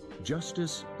motto,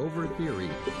 justice over theory,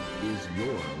 is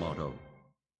your motto.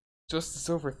 Justice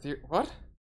over theory? What?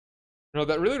 No,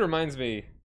 that really reminds me.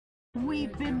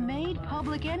 We've been made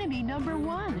public enemy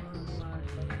 #1.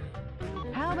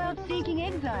 How about seeking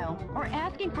exile or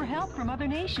asking for help from other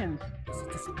nations?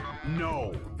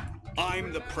 No,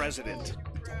 I'm the president.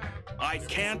 I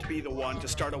can't be the one to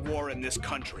start a war in this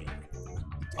country.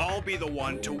 I'll be the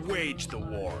one to wage the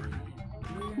war.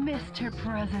 Mr.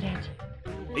 President.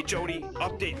 Hey, Jody,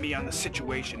 update me on the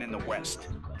situation in the West.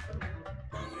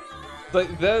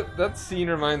 Like that scene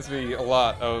reminds me a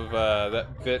lot of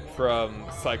that bit from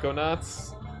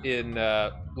Psychonauts in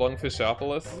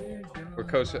Lungfishopolis, where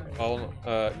the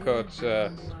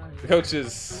coach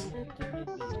is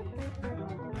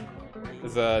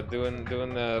doing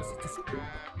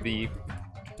the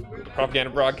propaganda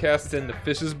broadcast in the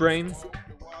fish's brain.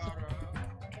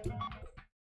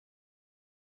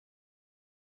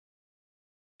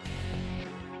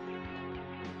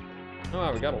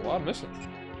 Oh, we got a lot of missions.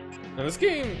 And this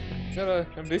game got a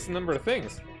decent number of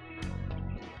things.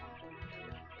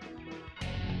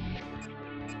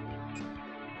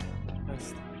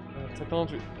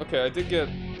 Technology. Okay, I did get...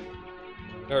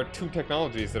 There are 2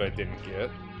 technologies that I didn't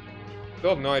get. Still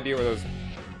have no idea where those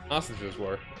hostages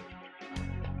were.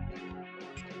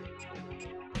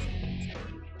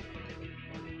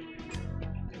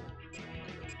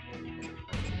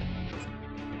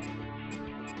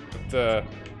 But,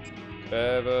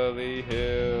 Beverly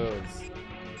Hills.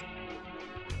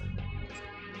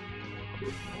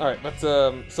 Alright, but,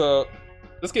 so,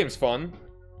 this game's fun.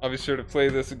 I'll be sure to play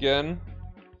this again.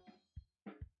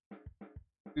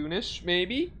 Soonish,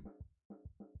 maybe?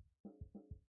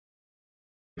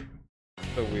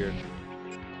 So weird.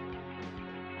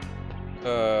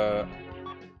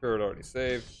 Sure, it already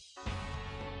saved.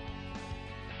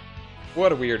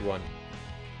 What a weird one.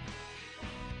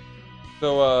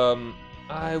 So,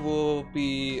 I'll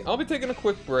be taking a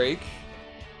quick break,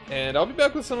 and I'll be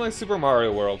back with something like Super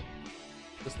Mario World.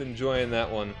 Just enjoying that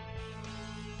one.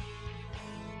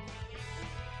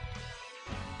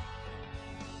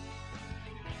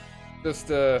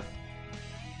 Just a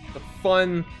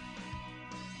fun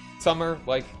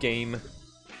summer-like game.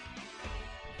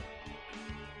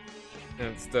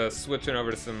 And it's switching over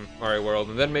to some Mario World,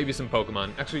 and then maybe some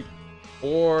Pokemon. Actually,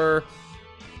 or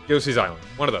Yoshi's Island.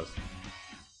 One of those.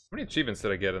 How many achievements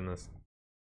did I get in this?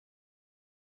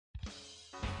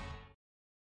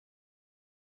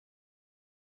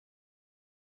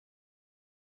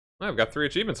 I've got 3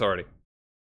 achievements already.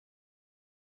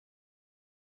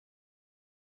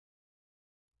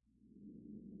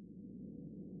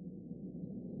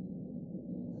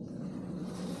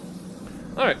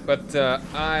 Alright, but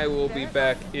I will be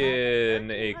back in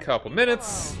a couple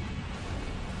minutes.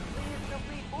 Please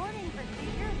complete boarding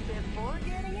procedures before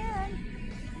getting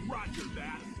in. Roger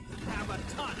that. Have a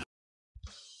ton of...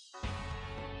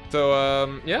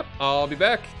 So, yep, I'll be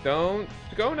back. Don't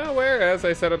go nowhere as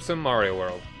I set up some Mario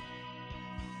World.